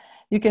can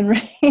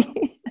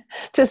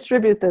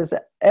distribute this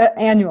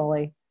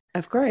annually.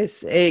 Of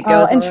course. It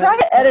goes and on. try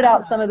to edit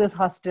out some of this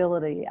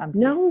hostility.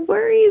 No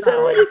worries,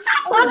 Owen. It's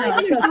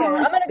fine. It's okay.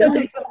 I'm gonna go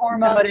take some That's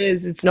hormones. how it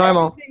is. It's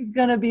normal. Everything's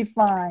gonna be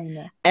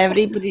fine.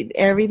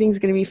 Everything's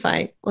going to be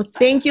fine. Well,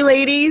 thank you,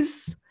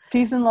 ladies.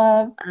 Peace and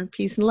love.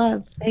 Peace and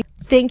love.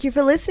 Thank you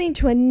for listening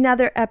to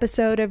another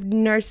episode of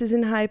Nurses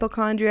and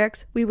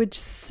Hypochondriacs. We would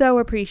so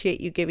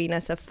appreciate you giving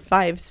us a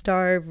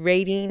 5-star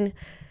rating.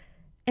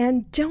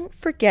 And don't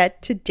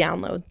forget to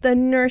download the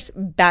Nurse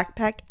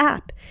Backpack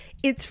app.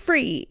 It's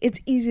free, it's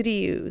easy to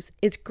use,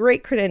 it's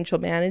great credential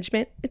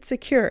management, it's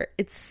secure,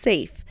 it's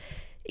safe.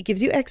 It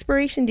gives you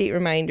expiration date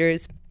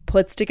reminders,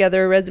 puts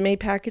together a resume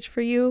package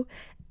for you,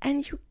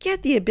 and you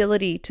get the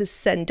ability to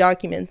send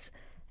documents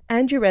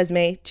and your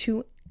resume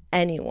to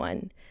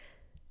anyone.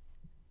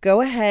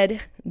 Go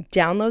ahead,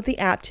 download the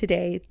app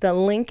today. The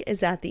link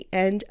is at the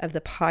end of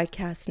the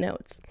podcast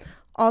notes.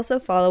 Also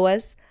follow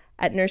us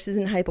at Nurses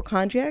and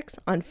Hypochondriacs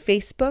on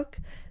Facebook,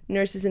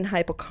 Nurses and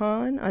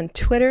Hypochon on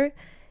Twitter,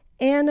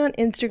 and on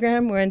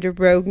Instagram, we're under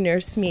Rogue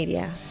Nurse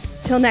Media.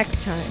 Till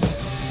next time.